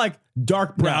 It's not like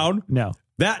dark brown. No.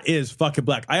 That is fucking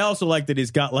black. I also like that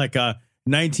he's got like a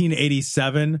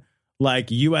 1987 like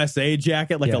USA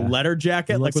jacket, like a leather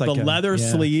jacket, like with the leather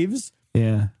sleeves.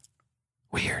 Yeah.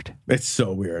 Weird. It's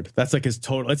so weird. That's like his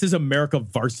total. It's his America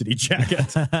varsity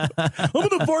jacket. I'm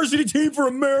on the varsity team for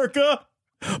America.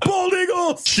 Bald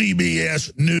Eagles.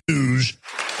 CBS News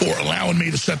for allowing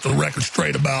me to set the record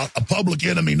straight about a public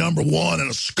enemy number one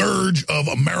and a scourge of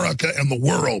America and the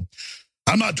world.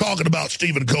 I'm not talking about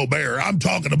Stephen Colbert. I'm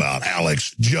talking about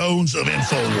Alex Jones of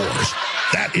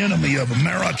InfoWars. That enemy of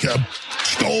America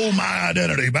stole my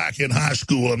identity back in high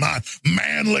school and my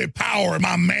manly power and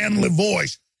my manly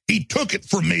voice. He took it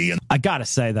from me. And I got to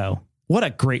say, though, what a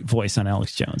great voice on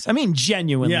Alex Jones. I mean,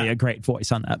 genuinely a great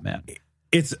voice on that man.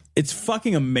 It's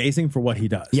fucking amazing for what he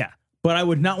does. Yeah. But I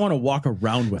would not want to walk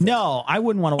around with it. No, I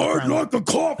wouldn't want to walk around. I'd like a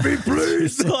coffee,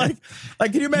 please. like,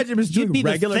 can you imagine him just doing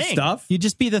regular stuff? You'd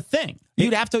just be the thing.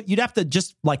 You'd have to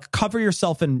just like cover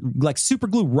yourself and like super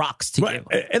glue rocks to you.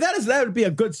 And that would be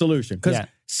a good solution. Because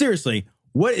seriously,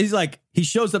 what is like, he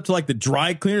shows up to like the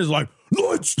dry cleaners like,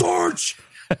 Lloyd Starch.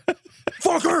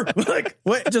 Fucker. Like,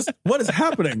 what is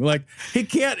happening? Like, he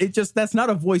can't, that's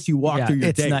not a voice you walk through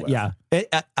your day with. Yeah.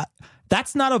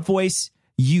 That's not a voice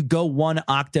you go one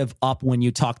octave up when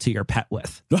you talk to your pet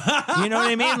with. You know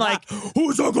what I mean? Like,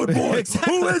 who's a good boy?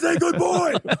 Exactly. Who is a good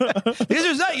boy?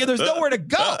 There's nowhere to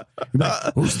go.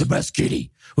 Who's the best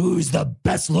kitty? Who's the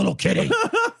best little kitty?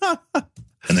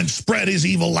 And then spread his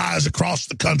evil lies across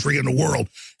the country and the world.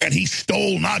 And he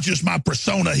stole not just my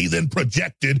persona, he then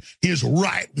projected his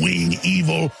right-wing,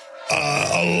 evil,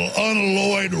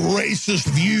 unalloyed, racist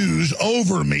views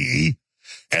over me.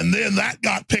 And then that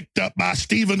got picked up by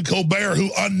Stephen Colbert, who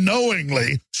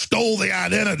unknowingly stole the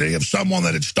identity of someone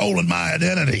that had stolen my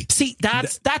identity. See,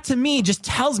 that to me just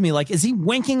tells me, like, is he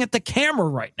winking at the camera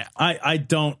right now? I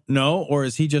don't know. Or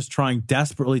is he just trying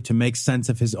desperately to make sense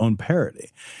of his own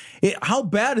parody? How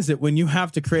bad is it when you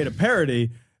have to create a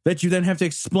parody that you then have to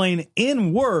explain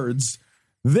in words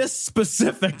this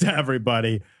specific to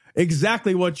everybody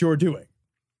exactly what you're doing?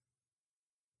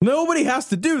 Nobody has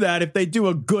to do that if they do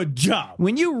a good job.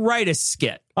 When you write a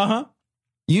skit,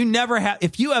 you never have,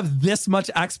 if you have this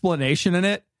much explanation in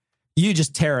it, you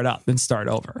just tear it up and start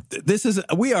over.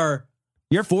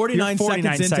 You're 49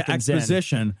 seconds into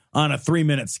exposition on a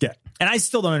 3-minute skit. And I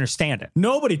still don't understand it.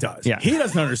 Nobody does. Yeah. He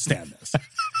doesn't understand this.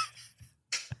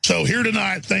 So here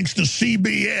tonight, thanks to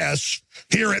CBS,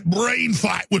 here at Brain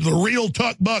Fight with the real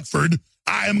Tuck Buckford,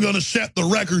 I am going to set the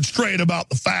record straight about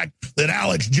the fact that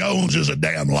Alex Jones is a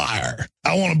damn liar.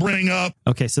 I want to bring up.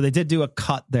 Okay, so they did do a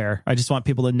cut there. I just want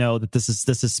people to know that this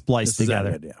is spliced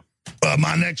together.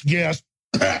 My next guest,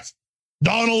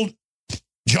 Donald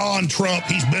John Trump.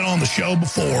 He's been on the show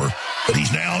before, but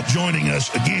he's now joining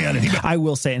us again. And I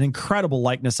will say an incredible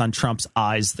likeness on Trump's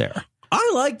eyes there.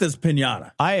 I like this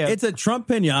pinata. It's a Trump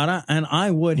pinata, and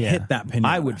I would hit that pinata.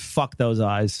 I would fuck those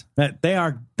eyes.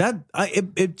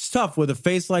 It's tough with a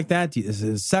face like that. Is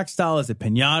it a sex doll? Is it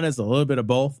pinata? Is it a little bit of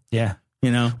both? Yeah.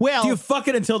 You know? Well, do you fuck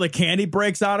it until the candy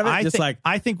breaks out of it?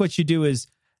 I think what you do is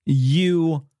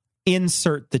you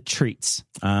insert the treats.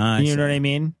 You know what I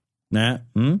mean? Nah.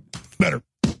 Better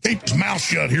keep his mouth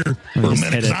shut here for a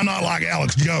minute, because I'm not like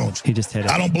Alex Jones. He just hit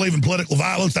it. I don't believe in political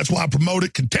violence. That's why I promote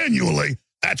it continually.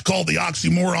 That's called the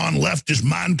oxymoron leftist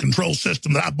mind control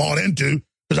system that I bought into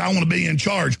because I want to be in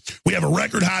charge. We have a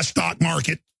record high stock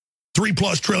market,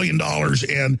 $3+ trillion.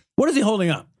 And what is he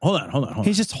holding up? Hold on.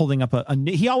 He's just holding up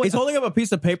he's holding up a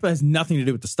piece of paper that has nothing to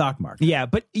do with the stock market. Yeah,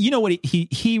 but you know what?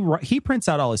 He prints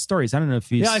out all his stories. I don't know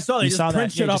if you. Yeah, I saw that. He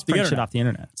just print shit off the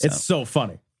internet. So. It's so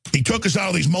funny. He took us out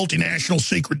of these multinational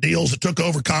secret deals that took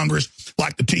over Congress,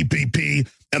 like the TPP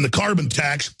and the carbon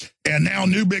tax. And now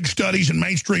new big studies and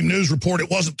mainstream news report it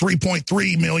wasn't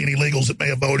 3.3 million illegals that may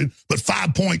have voted, but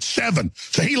 5.7.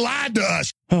 So he lied to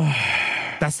us.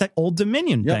 That's that Old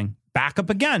Dominion thing. Back up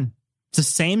again. It's the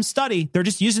same study. They're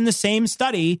just using the same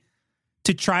study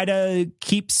to try to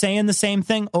keep saying the same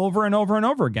thing over and over and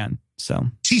over again. So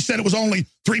she said it was only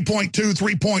 3.2,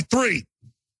 3.3.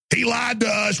 He lied to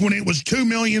us when it was 2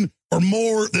 million or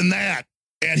more than that.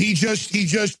 And he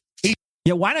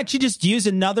yeah, why don't you just use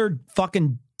another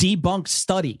fucking debunked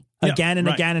study again and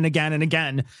again and again and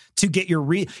again to get your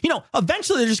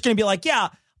eventually they're just going to be like, yeah,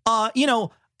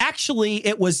 Actually,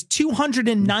 it was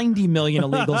 290 million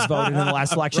illegals voted in the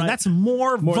last election. Right. That's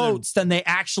more votes than they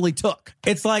actually took.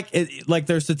 It's like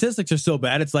their statistics are so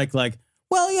bad. It's like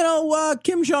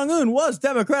Kim Jong-un was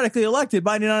democratically elected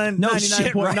by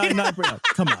 99.99%.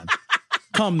 Come on.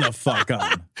 Come the fuck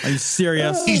on. Are you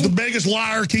serious? He's the biggest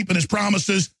liar keeping his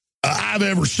promises I've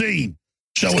ever seen.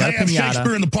 So they have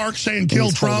Shakespeare in the Park saying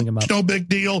kill Trump, it's no big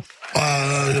deal.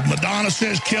 Madonna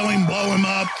says kill him, blow him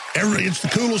up. It's the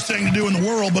coolest thing to do in the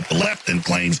world, but the left then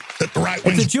claims that the right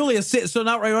wing. It's a Julius Caesar. So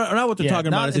not what they're talking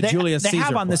about is a Julius Caesar. They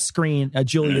have on the screen a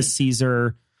Julius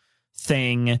Caesar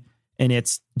thing, and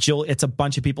it's a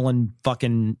bunch of people in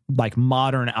fucking like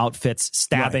modern outfits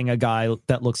stabbing a guy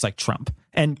that looks like Trump.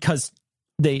 And because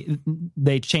they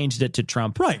changed it to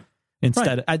Trump. Right.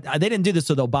 Instead, they didn't do this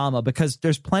with Obama because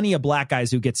there's plenty of black guys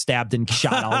who get stabbed and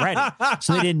shot already.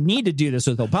 So they didn't need to do this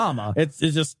with Obama. It's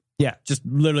just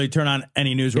literally turn on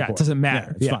any news report. It doesn't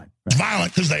matter. It's fine. Right.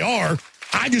 Violent because they are.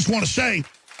 I just want to say,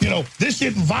 this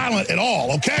isn't violent at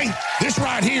all, okay? This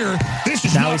right here, this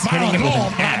is not violent at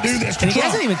all. I do this to and he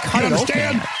Trump. hasn't even cut it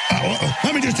understand?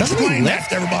 Let me just explain that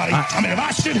to everybody. I mean, if I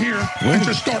sit here and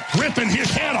just start ripping his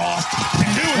head off and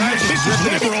doing this is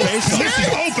liberal, and this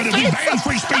is open, and we ban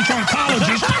free speech on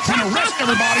colleges and arrest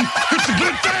everybody, it's a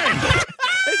good thing.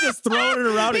 They're just throwing it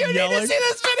around and yelling. You need to see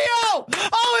this video.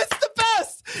 Oh, it's the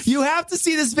best. You have to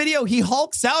see this video. He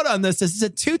hulks out on this. This is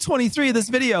at 2:23 of this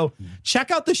video.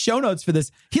 Check out the show notes for this.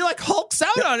 He like hulks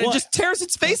out on it and just tears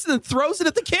its face and then throws it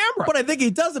at the camera. But I think he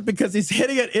does it because he's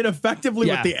hitting it ineffectively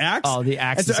with the axe. Oh, the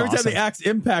axe. And so every time the axe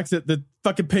impacts it, the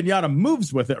fucking pinata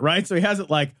moves with it, right? So he has it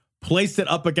like placed it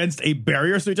up against a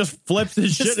barrier, so he just flips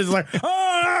his shit. It's like,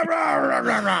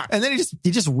 and then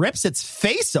he just rips its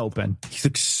face open. He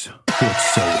looks so.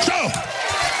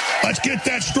 Let's get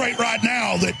that straight right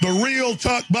now, that the real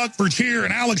Tuck Buckford's here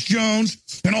and Alex Jones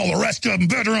and all the rest of them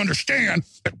better understand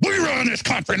that we run this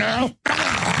country now.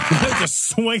 Just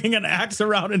swinging an axe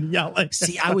around and yelling.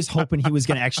 See, I was hoping he was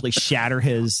going to actually shatter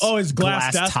his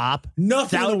glass top.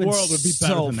 Nothing in the world would be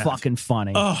better than that. So fucking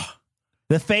funny. Oh.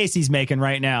 The face he's making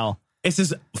right now. This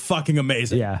is fucking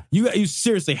amazing. Yeah. You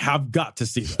seriously have got to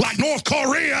see this. Like North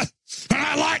Korea, and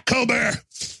I like Colbert.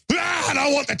 And I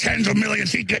want the tens of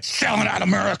millions he gets selling out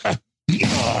America.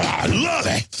 Oh, I love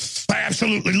it. I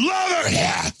absolutely love it.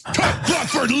 Yeah. Tuck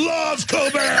Buckford loves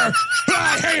Colbert.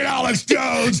 I hate Alex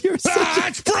Jones.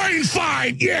 It's brain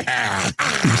fight. Yeah.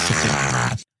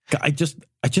 I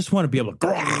just want to be able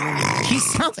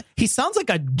to. He sounds like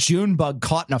a June bug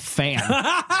caught in a fan.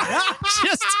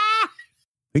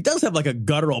 He does have like a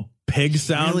guttural pig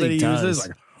sound that he uses.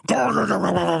 Like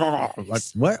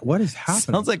what is happening?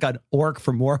 Sounds like an orc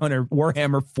from Warhammer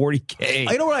 40K.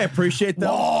 I know what I appreciate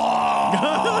though.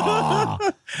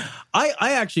 I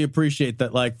actually appreciate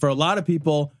that. Like for a lot of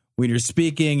people, when you're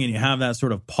speaking and you have that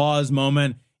sort of pause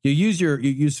moment, you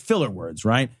use filler words,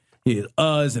 right? You use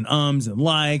uhs and ums and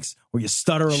likes, or you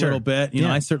stutter a little bit. You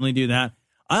know, I certainly do that.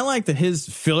 I like that his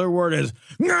filler word is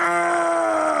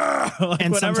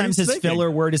and sometimes his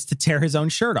filler word is to tear his own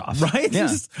shirt off. Right?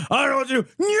 Yeah. I don't want you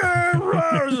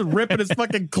just ripping his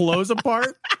fucking clothes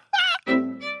apart.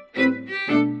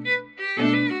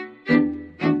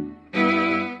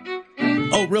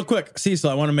 Oh, real quick, Cecil,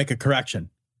 I want to make a correction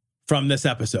from this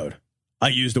episode. I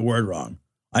used a word wrong.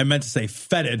 I meant to say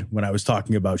fetid when I was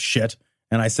talking about shit,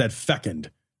 and I said fecund.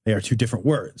 They are two different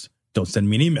words. Don't send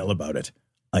me an email about it.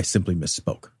 I simply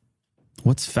misspoke.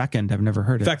 What's fecund? I've never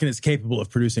heard it. Fecund is capable of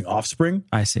producing offspring.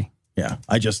 I see. Yeah,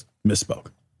 I just misspoke.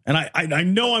 And I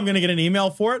know I'm going to get an email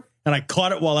for it, and I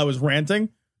caught it while I was ranting,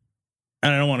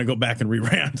 and I don't want to go back and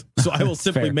re-rant. So I will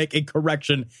simply make a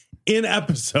correction in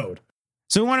episode.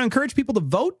 So we want to encourage people to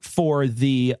vote for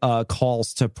the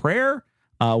calls to prayer.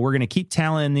 We're going to keep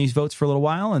tallying these votes for a little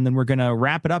while, and then we're going to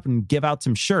wrap it up and give out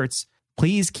some shirts.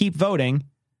 Please keep voting.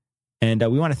 And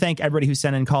we want to thank everybody who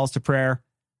sent in calls to prayer.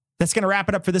 That's going to wrap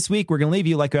it up for this week. We're going to leave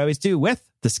you, like we always do, with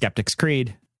the Skeptic's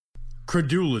Creed.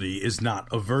 Credulity is not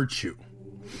a virtue.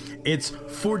 It's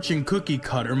fortune cookie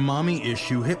cutter, mommy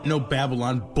issue,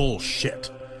 hypno-Babylon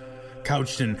bullshit.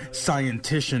 Couched in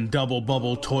scientician, double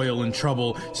bubble, toil and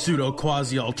trouble, pseudo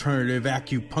quasi alternative,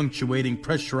 acupunctuating,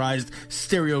 pressurized,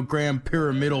 stereogram,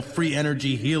 pyramidal, free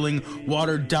energy healing,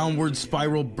 watered downward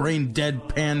spiral, brain dead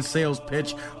pan sales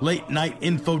pitch, late night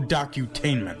info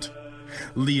docutainment.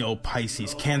 Leo,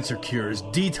 Pisces, cancer cures,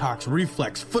 detox,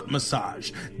 reflex, foot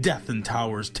massage, death and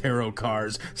towers, tarot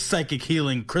cards, psychic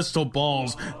healing, crystal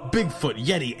balls, Bigfoot,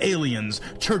 Yeti, aliens,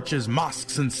 churches,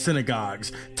 mosques and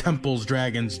synagogues, temples,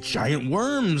 dragons, giant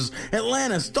worms,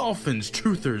 Atlantis, dolphins,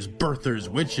 truthers, birthers,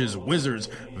 witches, wizards,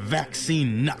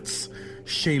 vaccine nuts.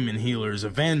 shaman healers,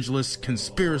 evangelists,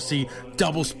 conspiracy,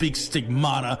 doublespeak,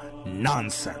 stigmata,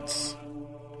 nonsense.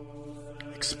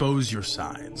 Expose your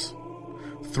sides.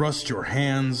 Thrust your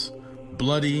hands,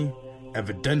 bloody,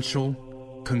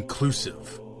 evidential,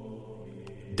 conclusive.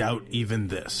 Doubt even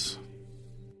this.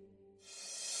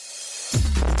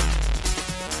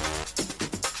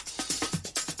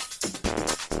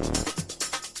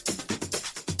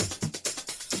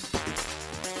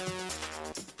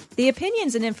 The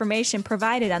opinions and information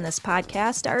provided on this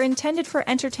podcast are intended for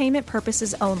entertainment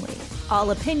purposes only.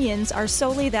 All opinions are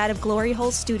solely that of Glory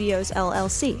Hole Studios,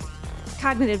 LLC.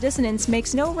 Cognitive Dissonance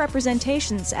makes no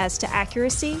representations as to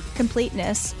accuracy,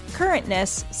 completeness,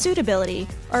 currentness, suitability,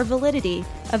 or validity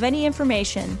of any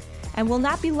information and will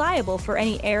not be liable for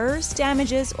any errors,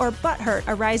 damages, or butthurt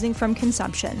arising from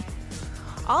consumption.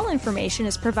 All information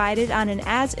is provided on an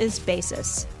as-is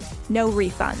basis. No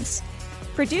refunds.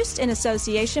 Produced in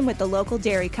association with the local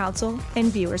Dairy Council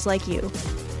and viewers like you.